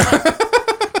 Man.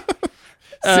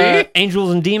 See?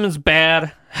 Angels and Demons,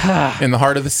 bad. In the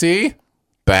Heart of the Sea,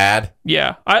 bad.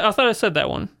 Yeah, I thought I said that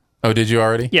one. Oh, did you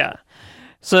already? Yeah.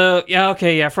 So, yeah,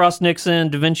 okay, yeah, Frost Nixon,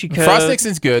 Da Vinci Code. Frost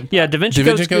Nixon's good. Yeah, Da Vinci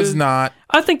Code's good. not.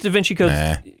 I think Da Vinci Code,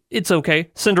 it's okay.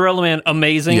 Cinderella Man,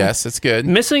 amazing. Yes, it's good.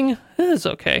 Missing, it's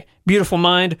okay. Beautiful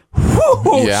Mind,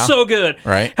 whoo, Yeah. so good.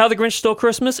 Right. How the Grinch Stole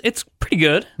Christmas, it's pretty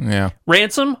good. Yeah.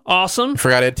 Ransom, awesome.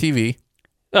 Forgot Ed TV.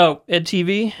 Oh, Ed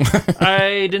TV.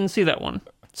 I didn't see that one.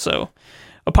 So,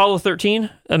 Apollo 13,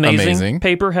 amazing.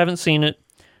 Paper, haven't seen it.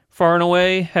 Far and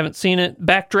Away, haven't seen it.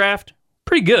 Backdraft,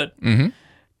 pretty good. Mm-hmm.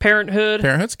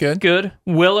 Parenthood's good. Good.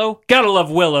 Willow, gotta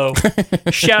love Willow.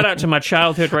 Shout out to my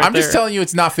childhood there. I'm just telling you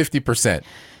it's not 50%.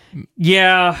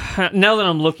 Yeah, now that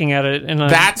I'm looking at it. And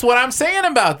that's what I'm saying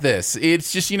about this.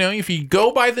 It's just, if you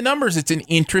go by the numbers, it's an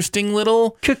interesting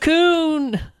little...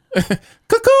 Cocoon.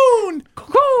 Cocoon.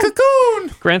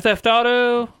 Grand Theft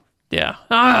Auto. Yeah.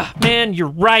 Man, you're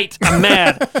right. I'm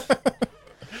mad.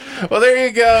 Well, there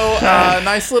you go.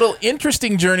 Nice little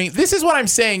interesting journey. This is what I'm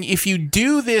saying. If you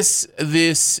do this,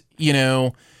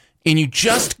 and you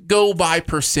just go by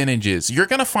percentages, you're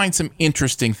going to find some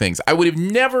interesting things. I would have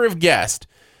never have guessed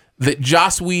that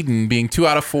Joss Whedon, being 2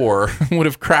 out of 4, would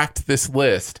have cracked this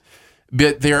list.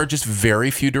 But there are just very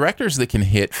few directors that can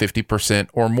hit 50%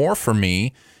 or more for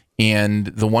me. And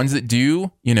the ones that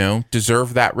do,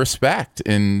 deserve that respect.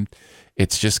 And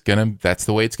it's just that's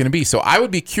the way it's going to be. So I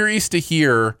would be curious to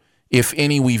hear if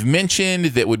any we've mentioned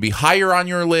that would be higher on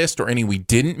your list, or any we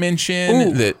didn't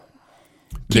mention.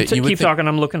 Keep talking.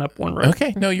 I'm looking up one right.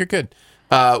 Okay, no, you're good.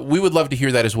 We would love to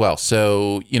hear that as well.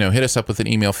 So, hit us up with an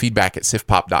email,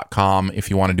 feedback@sifpop.com if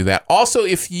you want to do that. Also,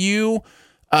 if you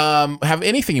have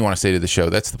anything you want to say to the show,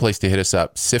 that's the place to hit us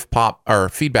up, sifpop or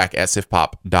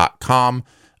feedback@sifpop.com,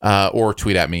 or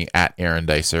tweet at me at Aaron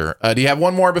Dicer. Do you have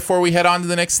one more before we head on to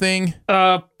the next thing?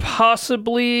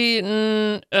 Possibly.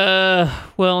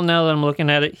 Well, now that I'm looking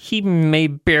at it, he may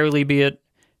barely be at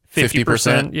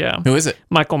 50%. Yeah. Who is it?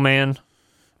 Michael Mann.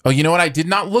 Oh, you know what? I did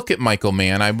not look at Michael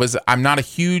Mann. I'm not a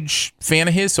huge fan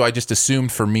of his, so I just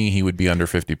assumed for me he would be under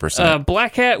 50%.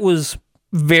 Black Hat was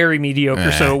very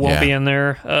mediocre, so it won't be in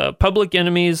there. Public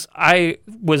Enemies, I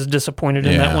was disappointed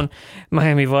in that one.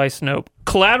 Miami Vice, nope.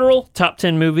 Collateral, top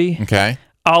 10 movie. Okay.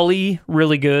 Ali,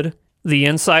 really good. The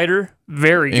Insider,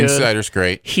 very good. Insider's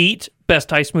great. Heat, best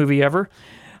heist movie ever.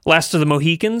 Last of the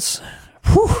Mohicans,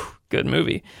 good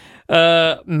movie.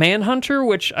 Manhunter,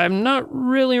 which I'm not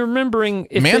really remembering.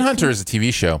 Manhunter is a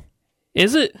TV show.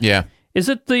 Is it? Yeah. Is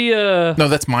it the... No,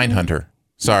 that's Mindhunter.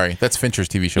 Sorry, that's Fincher's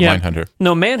TV show, Mindhunter.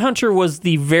 No, Manhunter was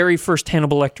the very first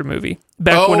Hannibal Lecter movie.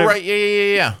 Right,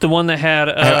 yeah. The one that had...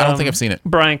 I don't think I've seen it.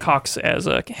 Brian Cox as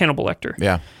Hannibal Lecter.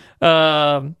 Yeah.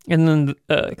 And then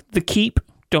The Keep,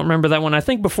 don't remember that one. I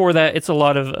think before that, it's a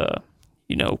lot of,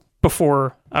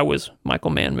 before I was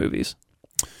Michael Mann movies.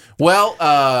 Well,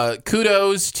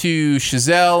 kudos to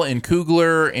Chazelle and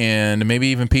Coogler and maybe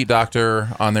even Pete Docter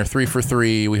on their 3 for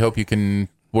 3. We hope you can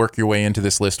work your way into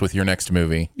this list with your next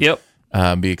movie. Yep.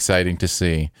 Be exciting to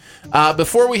see.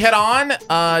 Before we head on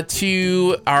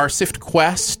to our Sift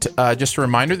Quest, just a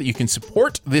reminder that you can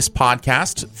support this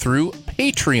podcast through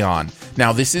Patreon.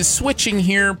 Now, this is switching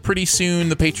here pretty soon,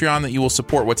 the Patreon that you will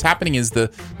support. What's happening is the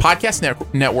podcast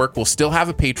network will still have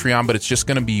a Patreon, but it's just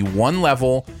going to be one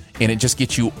level, and it just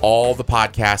gets you all the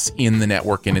podcasts in the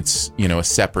network, and it's, a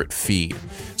separate feed.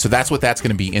 So that's what that's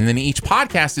going to be. And then each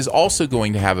podcast is also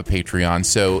going to have a Patreon.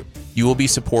 So you will be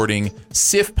supporting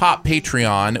Sif Pop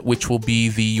Patreon, which will be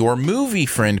the Your Movie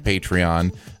Friend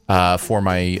Patreon for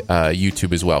my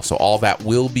YouTube as well. So all that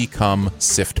will become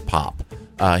Sift Pop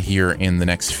here in the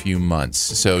next few months.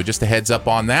 So just a heads up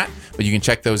on that. But you can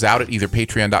check those out at either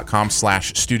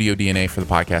patreon.com/StudioDNA for the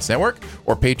podcast network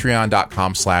or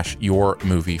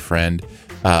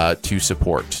patreon.com/YourMovieFriend to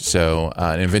support. So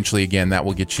and eventually, again, that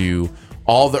will get you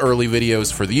all the early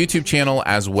videos for the YouTube channel,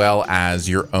 as well as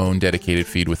your own dedicated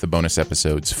feed with the bonus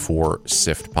episodes for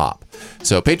Sift Pop.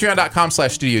 So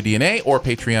patreon.com/StudioDNA or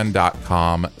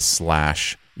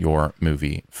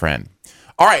patreon.com/YourMovieFriend.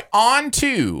 All right, on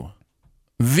to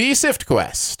the Sift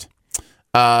Quest.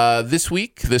 This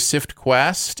week, the Sift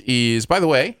Quest is, by the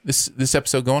way, this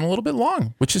episode going a little bit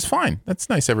long, which is fine. That's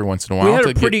nice every once in a while. We had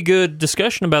a pretty good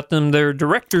discussion about them. Their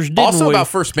directors didn't also about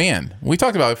First Man. We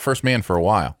talked about First Man for a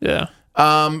while. Yeah.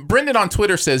 Brendan on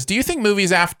Twitter says, do you think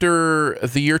movies after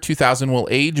the year 2000 will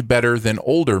age better than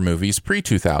older movies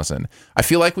pre-2000? I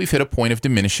feel like we've hit a point of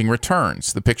diminishing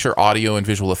returns. The picture, audio, and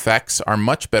visual effects are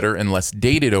much better and less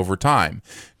dated over time.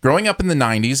 Growing up in the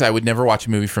 90s, I would never watch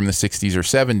a movie from the 60s or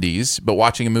 70s, but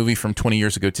watching a movie from 20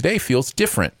 years ago today feels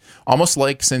different. Almost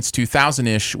like since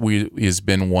 2000-ish has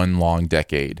been one long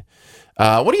decade.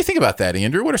 What do you think about that,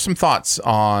 Andrew? What are some thoughts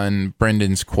on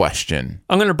Brendan's question?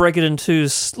 I'm going to break it into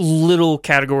little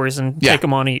categories and take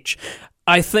them on each.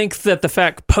 I think that the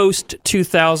fact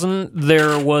post-2000,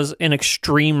 there was an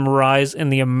extreme rise in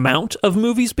the amount of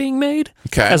movies being made,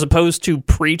 as opposed to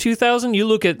pre-2000. You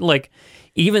look at,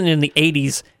 even in the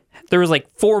 80s, there was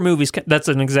 4 movies. That's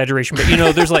an exaggeration, but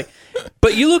there's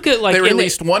but you look at they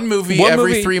released one movie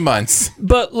every 3 months.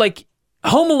 But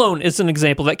Home Alone is an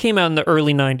example that came out in the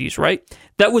early 90s, right?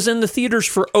 That was in the theaters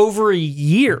for over a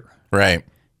year. Right.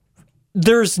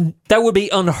 That would be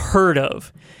unheard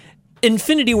of.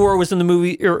 Infinity War was in the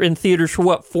movie or in theaters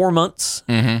for 4 months?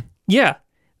 Mm-hmm. Yeah,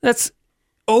 that's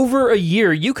over a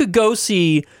year. You could go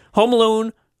see Home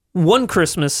Alone one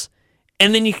Christmas,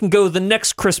 and then you can go the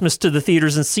next Christmas to the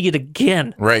theaters and see it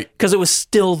again. Right. Because it was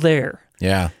still there.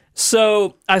 Yeah.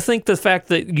 So I think the fact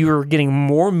that you're getting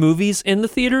more movies in the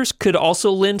theaters could also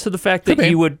lend to the fact that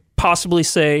you would possibly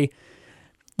say,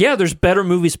 yeah, there's better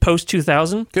movies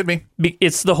post-2000. Could be.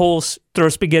 It's the whole throw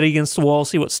spaghetti against the wall,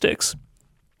 see what sticks.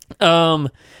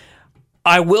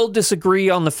 I will disagree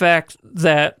on the fact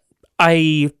that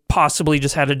I possibly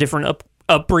just had a different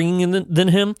upbringing than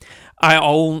him.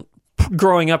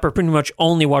 Growing up, I pretty much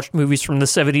only watched movies from the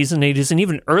 70s and 80s, and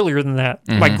even earlier than that.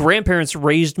 Mm-hmm. My grandparents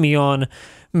raised me on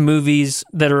movies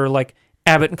that are like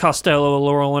Abbott and Costello,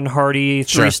 Laurel and Hardy,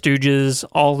 Three Stooges,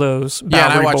 all those.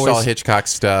 Yeah, and I watched all Hitchcock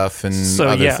stuff and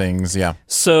other things. Yeah.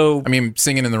 So, I mean,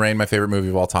 Singing in the Rain, my favorite movie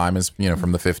of all time, is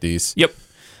from the 50s. Yep.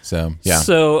 So, yeah.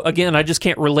 So, again, I just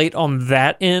can't relate on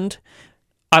that end.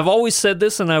 I've always said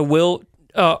this, and I will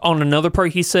on another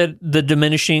part, he said the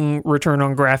diminishing return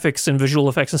on graphics and visual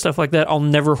effects and stuff like that. I'll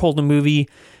never hold a movie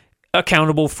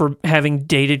accountable for having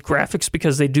dated graphics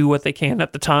because they do what they can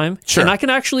at the time. Sure. And I can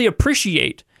actually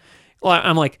appreciate,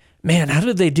 I'm like, man, how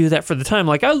did they do that for the time?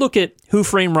 Like, I look at Who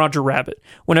Framed Roger Rabbit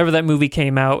whenever that movie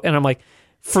came out, and I'm like,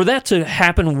 for that to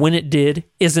happen when it did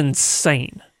is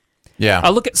insane. Yeah. I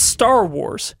look at Star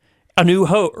Wars, A New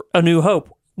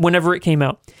Hope, whenever it came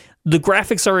out. The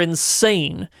graphics are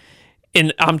insane.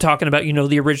 And I'm talking about,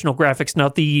 the original graphics,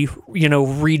 not the,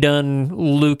 redone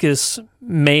Lucas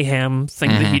mayhem thing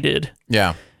that he did.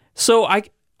 Yeah. So I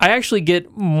actually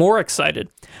get more excited.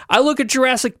 I look at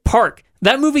Jurassic Park.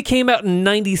 That movie came out in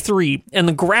 93, and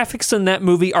the graphics in that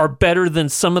movie are better than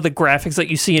some of the graphics that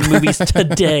you see in movies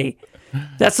today.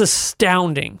 That's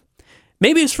astounding.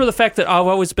 Maybe it's for the fact that I've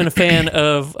always been a fan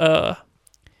of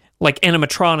like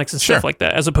animatronics and stuff like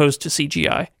that, as opposed to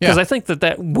CGI. Because I think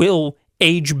that will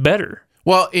age better.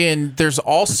 Well, and there's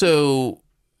also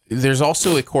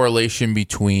a correlation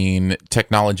between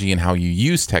technology and how you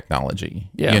use technology.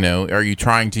 Yeah. Are you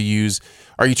trying to use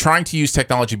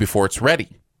technology before it's ready?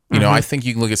 I think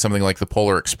you can look at something like the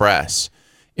Polar Express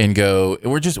and go,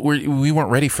 we weren't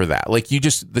ready for that. Like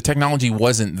the technology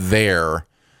wasn't there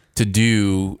to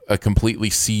do a completely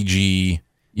CG,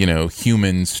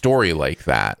 human story like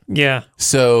that. Yeah.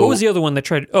 So what was the other one that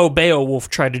tried? Oh, Beowulf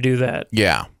tried to do that.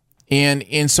 Yeah.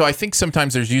 And so I think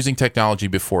sometimes there's using technology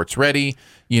before it's ready.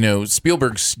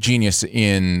 Spielberg's genius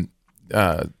in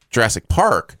Jurassic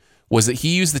Park was that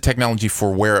he used the technology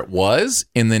for where it was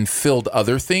and then filled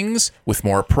other things with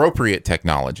more appropriate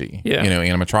technology. Yeah.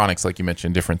 Animatronics, like you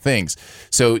mentioned, different things.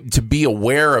 So to be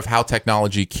aware of how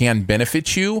technology can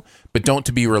benefit you, but don't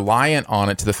to be reliant on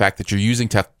it to the fact that you're using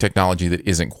technology that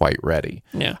isn't quite ready.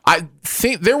 Yeah. I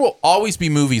think there will always be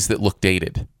movies that look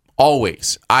dated.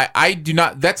 Always. I do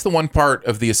not. That's the one part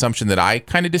of the assumption that I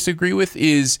kind of disagree with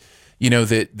is,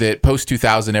 that post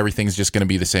 2000 everything's just going to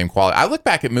be the same quality. I look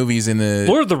back at movies in the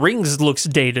Lord of the Rings looks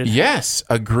dated. Yes,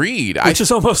 agreed. Which is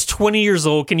almost 20 years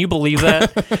old. Can you believe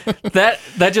that?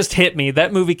 that just hit me.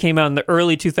 That movie came out in the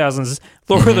early 2000s.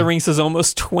 Lord of the Rings is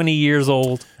almost 20 years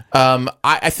old.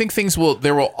 I think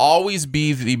there will always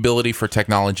be the ability for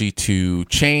technology to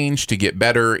change, to get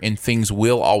better, and things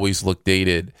will always look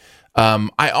dated.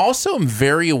 I also am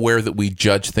very aware that we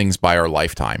judge things by our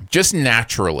lifetime, just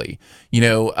naturally.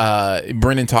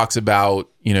 Brendan talks about,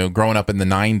 growing up in the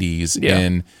 90s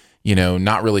and,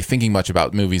 not really thinking much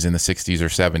about movies in the 60s or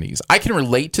 70s. I can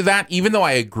relate to that, even though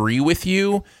I agree with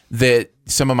you that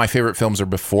some of my favorite films are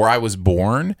before I was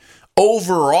born.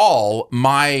 Overall,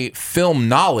 my film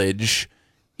knowledge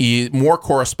more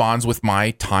corresponds with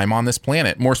my time on this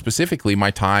planet, more specifically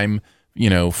my time,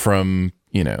 from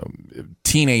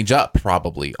teenage up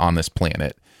probably on this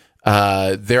planet.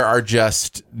 There are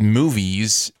just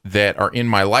movies that are in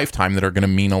my lifetime that are going to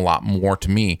mean a lot more to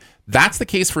me. That's the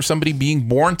case for somebody being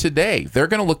born today. They're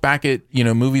going to look back at,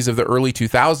 movies of the early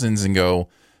 2000s and go,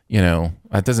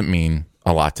 that doesn't mean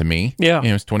a lot to me. Yeah.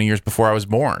 It's 20 years before I was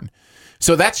born.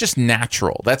 So that's just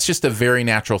natural. That's just a very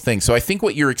natural thing. So I think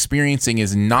what you're experiencing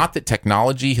is not that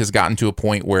technology has gotten to a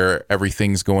point where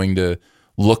everything's going to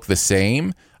look the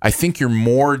same. I think you're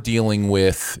more dealing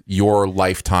with your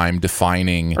lifetime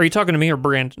defining. Are you talking to me or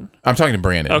Brandon? I'm talking to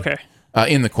Brandon. Okay.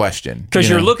 In the question. Because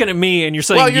you're looking at me and you're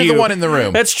saying, well, you're the one in the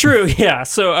room. That's true, yeah.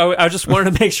 So I just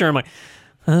wanted to make sure. I'm like,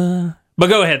 but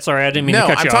go ahead. Sorry, I didn't mean to cut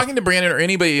you off. No, I'm talking to Brandon or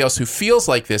anybody else who feels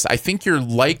like this. I think you're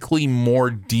likely more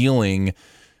dealing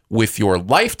with your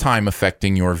lifetime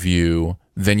affecting your view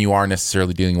than you are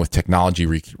necessarily dealing with technology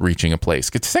reaching a place.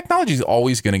 Because technology is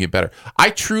always going to get better. I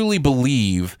truly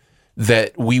believe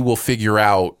that we will figure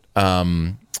out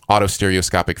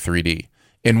autostereoscopic 3D.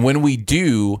 And when we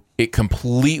do, it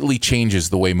completely changes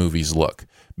the way movies look.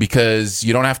 Because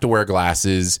you don't have to wear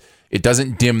glasses. It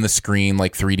doesn't dim the screen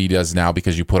like 3D does now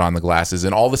because you put on the glasses.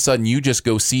 And all of a sudden, you just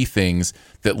go see things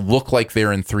that look like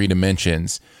they're in 3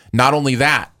 dimensions. Not only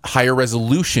that, higher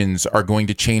resolutions are going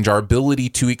to change our ability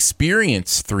to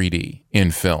experience 3D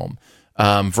in film.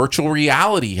 Virtual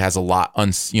reality has a lot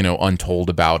untold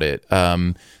about it.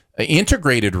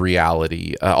 Integrated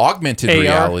reality, augmented AR.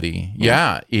 Reality.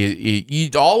 Yeah.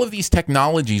 All of these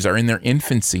technologies are in their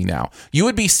infancy now. You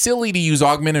would be silly to use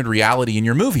augmented reality in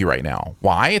your movie right now.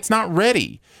 Why? It's not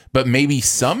ready. But maybe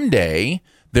someday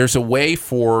there's a way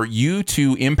for you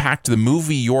to impact the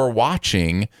movie you're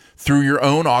watching through your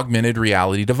own augmented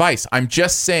reality device. I'm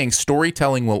just saying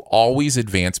storytelling will always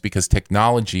advance because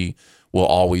technology will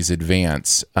always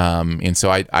advance. And so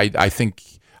I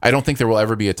don't think there will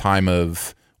ever be a time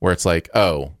of where it's like,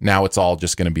 oh, now it's all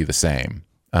just going to be the same.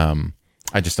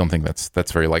 I just don't think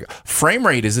that's very like. Frame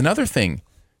rate is another thing.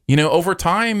 over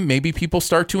time, maybe people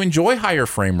start to enjoy higher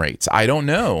frame rates. I don't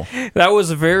know. That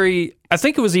was I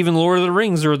think it was even Lord of the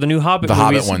Rings or the new Hobbit movies. The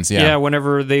Hobbit ones, yeah. Yeah,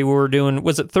 whenever they were doing,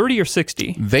 was it 30 or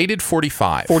 60? They did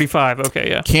 45. 45, okay,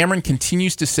 yeah. Cameron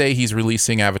continues to say he's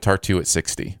releasing Avatar 2 at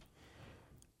 60.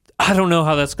 I don't know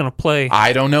how that's going to play.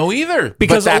 I don't know either,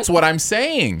 because that's what I'm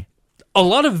saying. A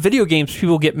lot of video games,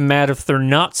 people get mad if they're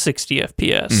not 60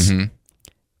 FPS. Mm-hmm.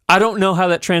 I don't know how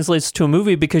that translates to a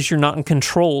movie because you're not in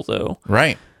control, though.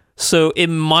 Right. So it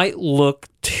might look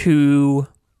too...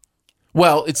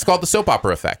 Well, it's called the soap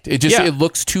opera effect. It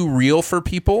looks too real for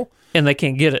people. And they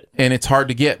can't get it. And it's hard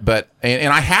to get. But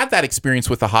and I had that experience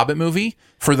with the Hobbit movie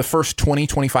for the first 20,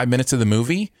 25 minutes of the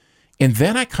movie. And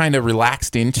then I kind of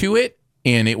relaxed into it,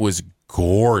 and it was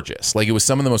gorgeous. Like, it was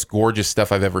some of the most gorgeous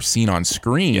stuff I've ever seen on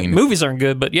screen. Yeah, movies aren't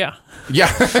good, but yeah. Yeah,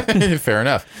 fair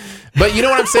enough. But you know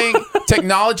what I'm saying?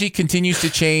 Technology continues to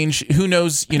change. Who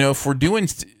knows, if we're doing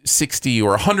 60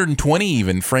 or 120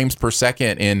 even frames per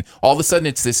second, and all of a sudden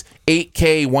it's this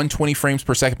 8K, 120 frames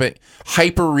per second, but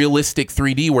hyper-realistic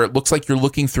 3D where it looks like you're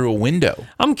looking through a window.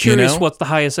 I'm curious what the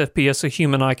highest FPS a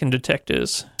human eye can detect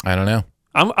is. I don't know.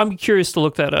 I'm curious to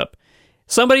look that up.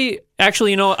 Somebody,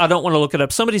 actually, I don't want to look it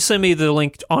up. Somebody send me the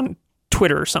link on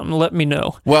Twitter or something. Let me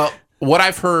know. Well, what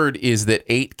I've heard is that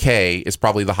 8K is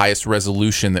probably the highest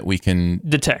resolution that we can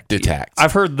detect.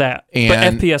 I've heard that.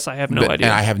 But FPS, I have no idea.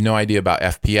 And I have no idea about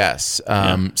FPS.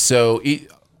 So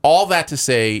all that to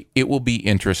say, it will be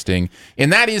interesting.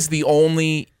 And that is the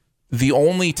only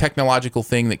technological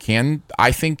thing that can,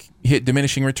 I think, hit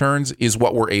diminishing returns is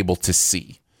what we're able to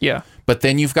see. Yeah. But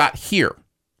then you've got hear.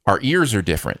 Our ears are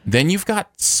different. Then you've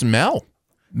got smell.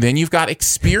 Then you've got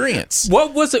experience.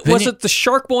 What was it? Was it the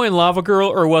Shark Boy and Lava Girl,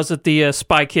 or was it the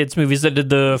Spy Kids movies that did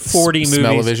the 40 movies?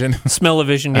 Smell-o-vision?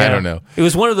 Smell-o-vision, yeah. I don't know. It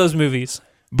was one of those movies.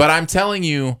 But I'm telling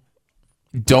you,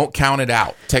 don't count it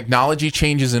out. Technology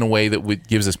changes in a way that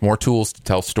gives us more tools to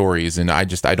tell stories, and I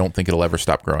don't think it'll ever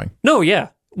stop growing. No, yeah.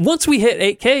 Once we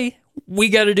hit 8K, we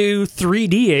got to do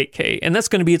 3D 8K, and that's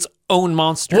going to be its own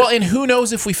monster. Well, and who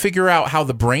knows if we figure out how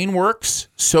the brain works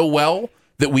so well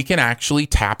that we can actually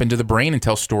tap into the brain and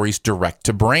tell stories direct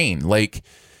to brain. Like,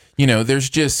 there's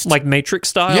just... Like Matrix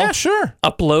style? Yeah, sure.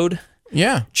 Upload?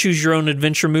 Yeah. Choose your own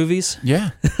adventure movies?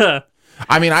 Yeah.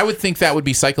 I mean, I would think that would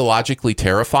be psychologically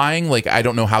terrifying. Like, I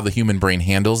don't know how the human brain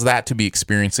handles that, to be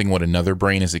experiencing what another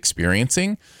brain is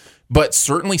experiencing. But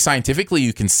certainly scientifically,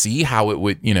 you can see how it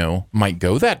would, might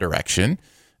go that direction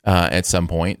at some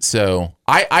point. So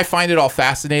I find it all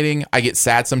fascinating. I get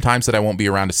sad sometimes that I won't be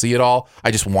around to see it all.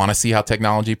 I just want to see how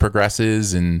technology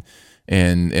progresses and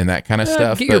that kind of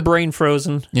stuff. Get your brain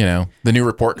frozen. The new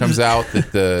report comes out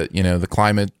that the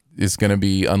climate is going to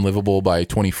be unlivable by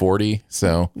 2040.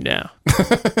 So yeah.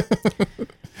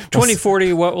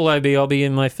 2040, what will I be? I'll be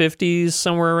in my 50s,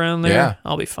 somewhere around there. Yeah.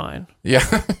 I'll be fine.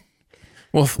 Yeah.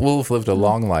 We'll have lived a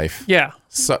long life. Yeah.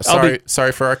 Sorry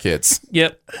for our kids.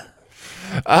 Yep.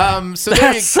 So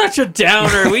that's such a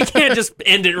downer. We can't just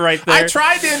end it right there. I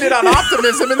tried to end it on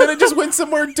optimism, and then it just went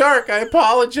somewhere dark. I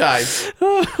apologize.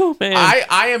 Oh, man.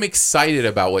 I am excited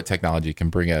about what technology can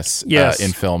bring us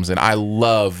in films, and I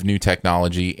love new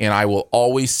technology, and I will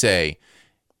always say,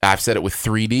 I've said it with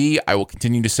 3D, I will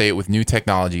continue to say it with new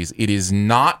technologies. It is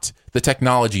not the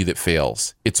technology that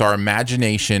fails. It's our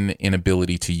imagination and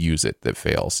ability to use it that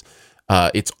fails.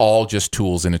 It's all just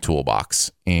tools in a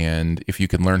toolbox. And if you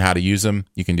can learn how to use them,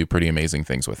 you can do pretty amazing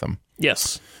things with them.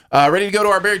 Yes. Ready to go to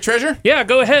our buried treasure? Yeah,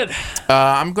 go ahead.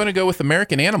 I'm going to go with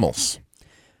American Animals.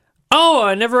 Oh,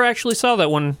 I never actually saw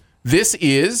that one. This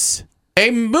is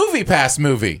a MoviePass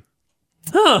movie.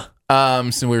 Huh.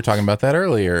 So we were talking about that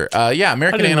earlier.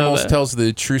 American Animals tells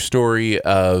the true story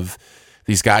of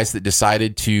these guys that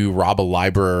decided to rob a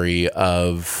library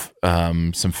of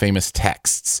some famous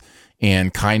texts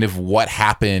and kind of what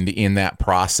happened in that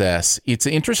process. It's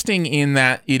interesting in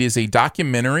that it is a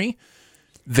documentary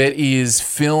that is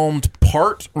filmed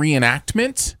part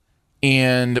reenactment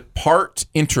and part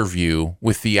interview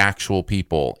with the actual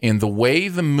people. And the way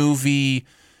the movie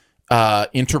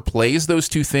interplays those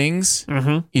two things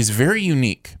is very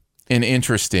unique and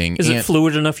interesting. Is it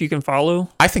fluid enough you can follow?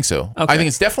 I think so. Okay. I think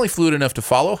it's definitely fluid enough to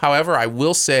follow. However, I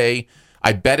will say,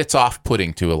 I bet it's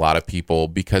off-putting to a lot of people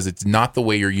because it's not the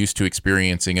way you're used to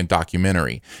experiencing a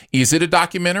documentary. Is it a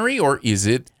documentary or is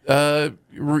it, a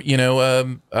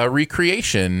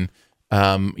recreation,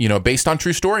 based on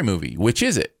true story movie? Which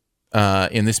is it?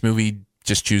 And this movie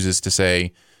just chooses to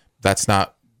say, that's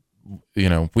not, we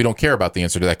don't care about the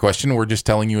answer to that question. We're just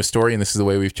telling you a story, and this is the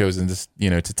way we've chosen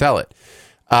to tell it.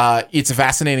 It's a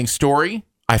fascinating story.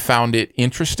 I found it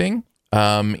interesting.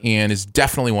 And is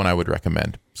definitely one I would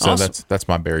recommend. So awesome. That's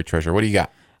my buried treasure. What do you got?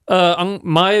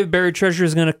 My Buried Treasure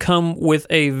is going to come with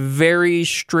a very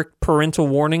strict parental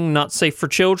warning, not safe for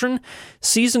children.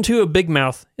 Season 2 of Big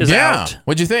Mouth is out.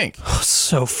 What'd you think? Oh,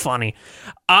 so funny.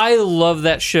 I love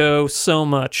that show so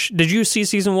much. Did you see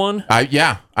season 1?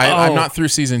 I'm not through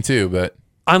season 2, but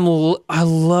I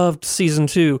loved season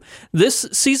 2. This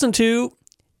season 2,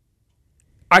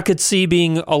 I could see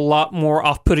being a lot more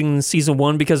off-putting than season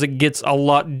 1 because it gets a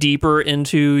lot deeper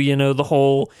into, the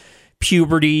whole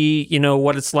puberty,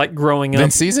 what it's like growing up.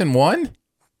 Then season 1?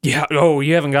 Yeah. Oh,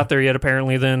 you haven't got there yet,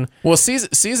 apparently. Then. Well,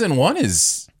 season 1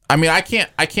 is. I mean, I can't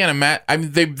imagine. I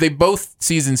mean, they both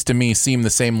seasons to me seem the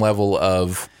same level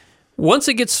of. Once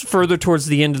it gets further towards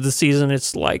the end of the season,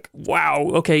 it's like, wow,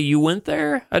 okay, you went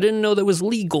there? I didn't know that was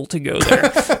legal to go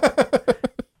there.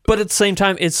 But at the same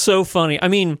time, it's so funny. I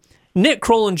mean, Nick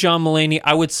Kroll and John Mulaney,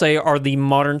 I would say, are the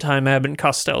modern time Abbott and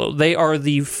Costello. They are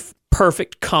the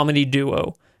perfect comedy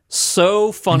duo.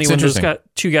 So funny when those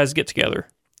two guys get together.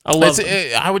 I love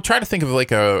it. I would try to think of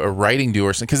like a writing duo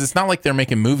or something, because it's not like they're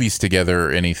making movies together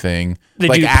or anything. They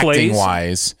like do acting plays.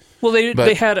 Wise. Well,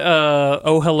 they had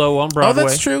Oh Hello on Broadway.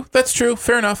 Oh, that's true.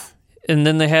 Fair enough. And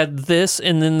then they had this,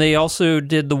 and then they also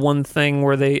did the one thing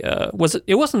where they it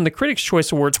wasn't the Critics'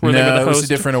 Choice Awards where they were the host. It was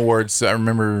different awards. I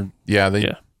remember. Yeah,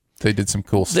 they did some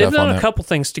cool stuff. They've done on a couple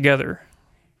things together.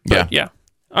 But, yeah.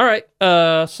 All right.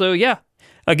 So yeah,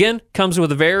 again, comes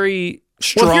with a very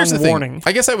strong here's the warning. Thing.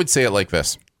 I guess I would say it like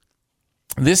this.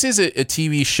 This is a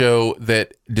TV show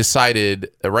that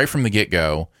decided right from the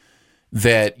get-go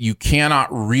that you cannot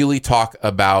really talk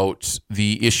about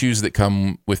the issues that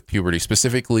come with puberty,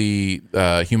 specifically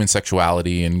human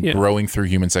sexuality and growing through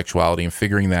human sexuality and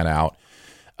figuring that out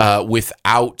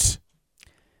without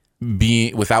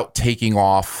taking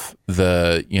off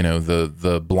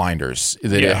the blinders.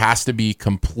 That it has to be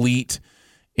complete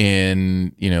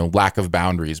in lack of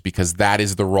boundaries, because that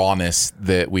is the rawness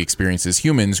that we experience as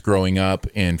humans growing up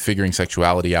and figuring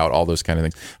sexuality out, all those kind of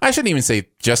things. I shouldn't even say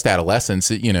just adolescence.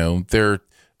 There are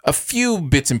a few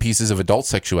bits and pieces of adult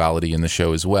sexuality in the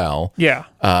show as well. Yeah.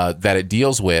 That it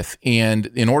deals with. And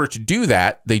in order to do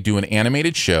that, they do an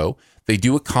animated show, they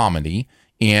do a comedy,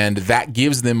 and that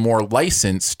gives them more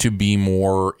license to be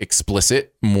more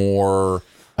explicit, more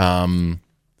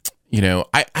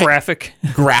graphic.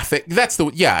 Graphic.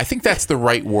 I think that's the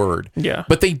right word. Yeah.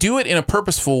 But they do it in a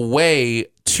purposeful way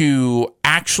to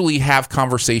actually have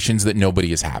conversations that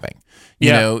nobody is having.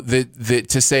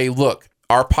 To say, look,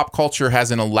 our pop culture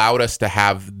hasn't allowed us to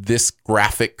have this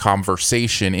graphic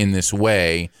conversation in this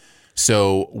way,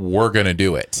 so we're going to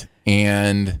do it.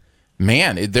 And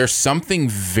man, there's something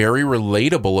very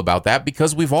relatable about that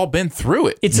because we've all been through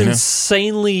it. It's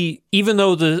insanely, even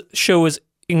though the show is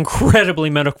incredibly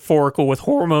metaphorical with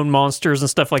hormone monsters and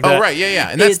stuff like that. Oh, right. Yeah.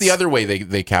 And that's the other way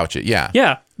they couch it. Yeah.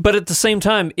 Yeah. But at the same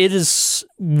time, it is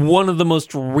one of the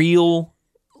most real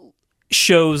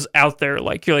shows out there.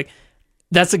 Like, you're like,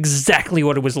 that's exactly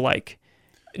what it was like.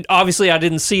 Obviously, I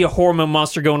didn't see a hormone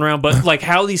monster going around, but like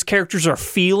how these characters are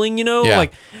feeling,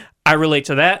 like I relate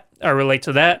to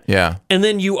that. Yeah. And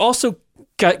then you also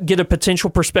get a potential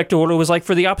perspective of what it was like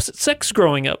for the opposite sex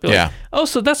growing up. You're like, oh,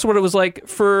 so that's what it was like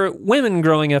for women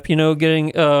growing up,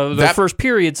 getting their first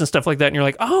periods and stuff like that. And you're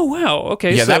like, oh, wow.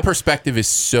 Okay. Yeah, that perspective is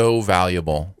so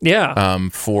valuable. Yeah.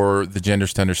 For the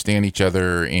genders to understand each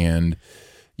other. And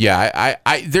yeah,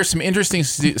 I there's some interesting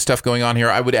stuff going on here.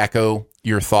 I would echo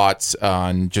your thoughts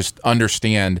on just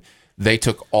understand they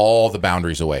took all the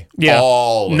boundaries away. Yeah.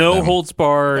 No holds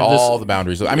barred. All the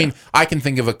boundaries. I mean, I can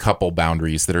think of a couple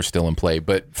boundaries that are still in play,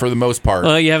 but for the most part...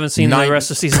 you haven't seen the rest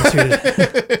of season 2.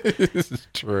 This is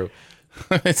true.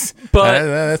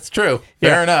 That's true.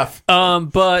 Fair enough.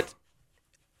 But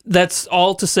that's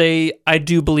all to say, I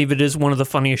do believe it is one of the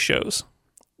funniest shows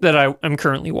that I'm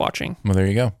currently watching. Well, there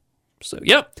you go. So,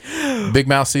 yep. Big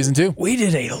Mouth season 2. We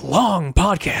did a long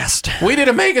podcast. We did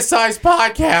a mega-sized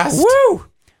podcast. Woo!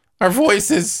 Our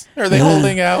voices, are they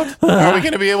holding out? Are we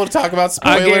going to be able to talk about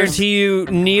spoilers? I guarantee you,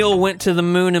 Neil went to the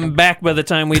moon and back by the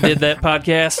time we did that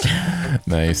podcast.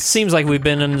 Nice. Seems like we've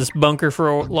been in this bunker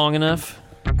for long enough.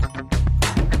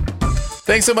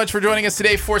 Thanks so much for joining us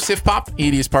today for Sif Pop.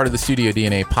 Edie is part of the Studio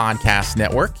DNA Podcast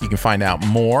Network. You can find out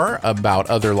more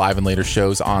about other Live and Later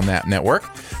shows on that network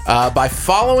by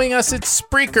following us at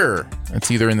Spreaker.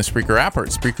 It's either in the Spreaker app or at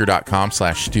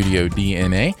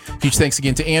Spreaker.com/StudioDNA. Huge thanks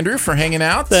again to Andrew for hanging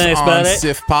out on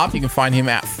Sif Pop. You can find him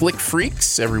at Flick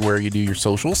Freaks everywhere you do your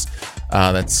socials.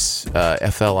 That's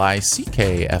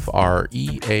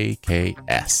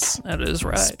FLICKFREAKS. That is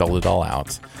right. Spelled it all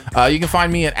out. You can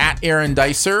find me at Aaron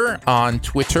Dicer on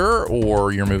Twitter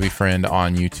or Your Movie Friend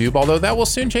on YouTube, although that will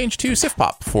soon change to Sif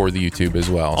Pop for the YouTube as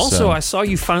well. Also, I saw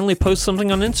you finally post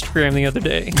something on Instagram the other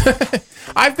day.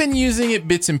 I've been using it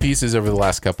bits and pieces over the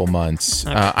last couple months.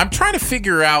 I'm trying to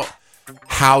figure out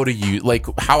how to use,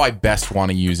 how I best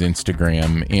want to use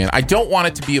Instagram, and I don't want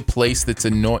it to be a place that's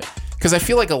annoying. Because I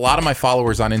feel like a lot of my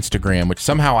followers on Instagram, which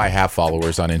somehow I have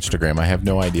followers on Instagram. I have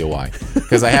no idea why.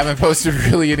 Because I haven't posted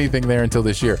really anything there until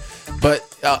this year. But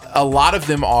a lot of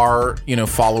them are,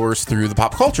 followers through the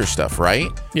pop culture stuff, right?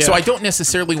 Yeah. So I don't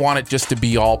necessarily want it just to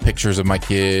be all pictures of my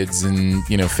kids and,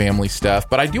 family stuff.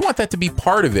 But I do want that to be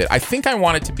part of it. I think I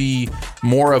want it to be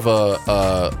more of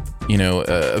a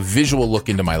visual look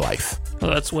into my life. Well,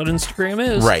 that's what Instagram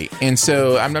is. Right. And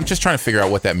so I'm just trying to figure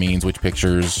out what that means, which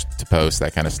pictures to post,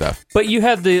 that kind of stuff. But you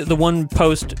had the one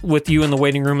post with you in the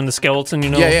waiting room and the skeleton,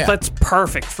 Yeah. That's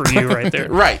perfect for you right there.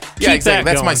 Right. Yeah, Keep exactly.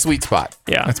 That's going. my sweet spot.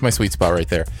 Yeah. That's my sweet spot right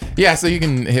there. Yeah, so you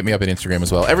can hit me up at Instagram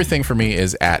as well. Everything for me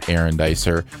is at Aaron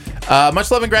Dicer.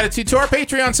 Much love and gratitude to our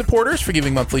Patreon supporters for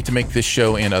giving monthly to make this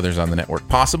show and others on the network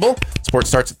possible. Support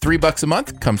starts at $3 a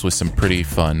month. Comes with some pretty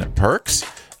fun perks.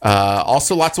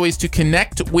 Also, lots of ways to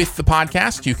connect with the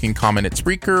podcast. You can comment at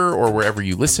Spreaker or wherever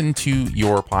you listen to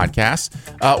your podcasts,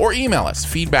 or email us,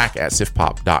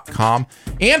 feedback@sifpop.com.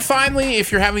 And finally,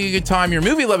 if you're having a good time, your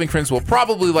movie-loving friends will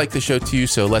probably like the show too,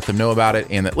 so let them know about it,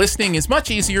 and that listening is much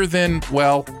easier than,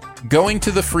 going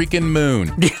to the freaking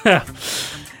moon. Yeah,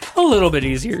 a little bit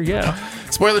easier, yeah.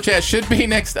 Spoiler Chat should be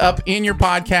next up in your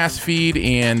podcast feed,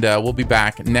 and we'll be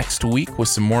back next week with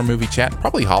some more movie chat,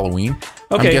 probably Halloween.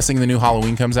 Okay. I'm guessing the new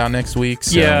Halloween comes out next week.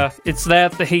 So. Yeah, it's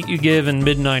that, The Hate U Give, and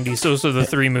Mid-90s. Those are the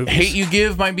three movies. Hate U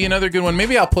Give might be another good one.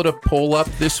 Maybe I'll put a poll up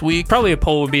this week. Probably a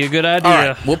poll would be a good idea. All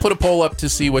right, we'll put a poll up to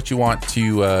see what you want us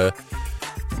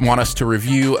to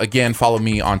review. Again, follow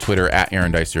me on Twitter at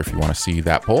Aaron Dicer if you want to see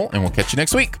that poll, and we'll catch you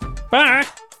next week. Bye.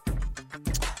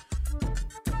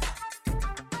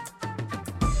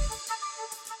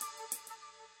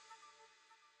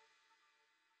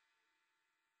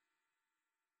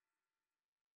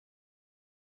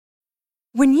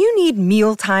 When you need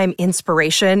mealtime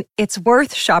inspiration, it's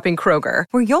worth shopping Kroger,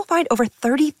 where you'll find over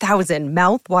 30,000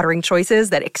 mouth-watering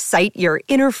choices that excite your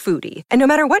inner foodie. And no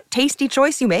matter what tasty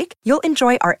choice you make, you'll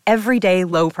enjoy our everyday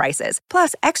low prices,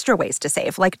 plus extra ways to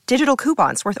save, like digital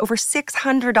coupons worth over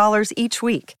 $600 each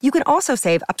week. You can also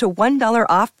save up to $1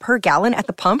 off per gallon at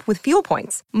the pump with fuel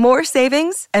points. More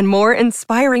savings and more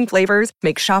inspiring flavors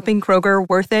make shopping Kroger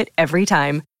worth it every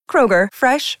time. Kroger,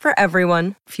 fresh for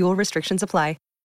everyone. Fuel restrictions apply.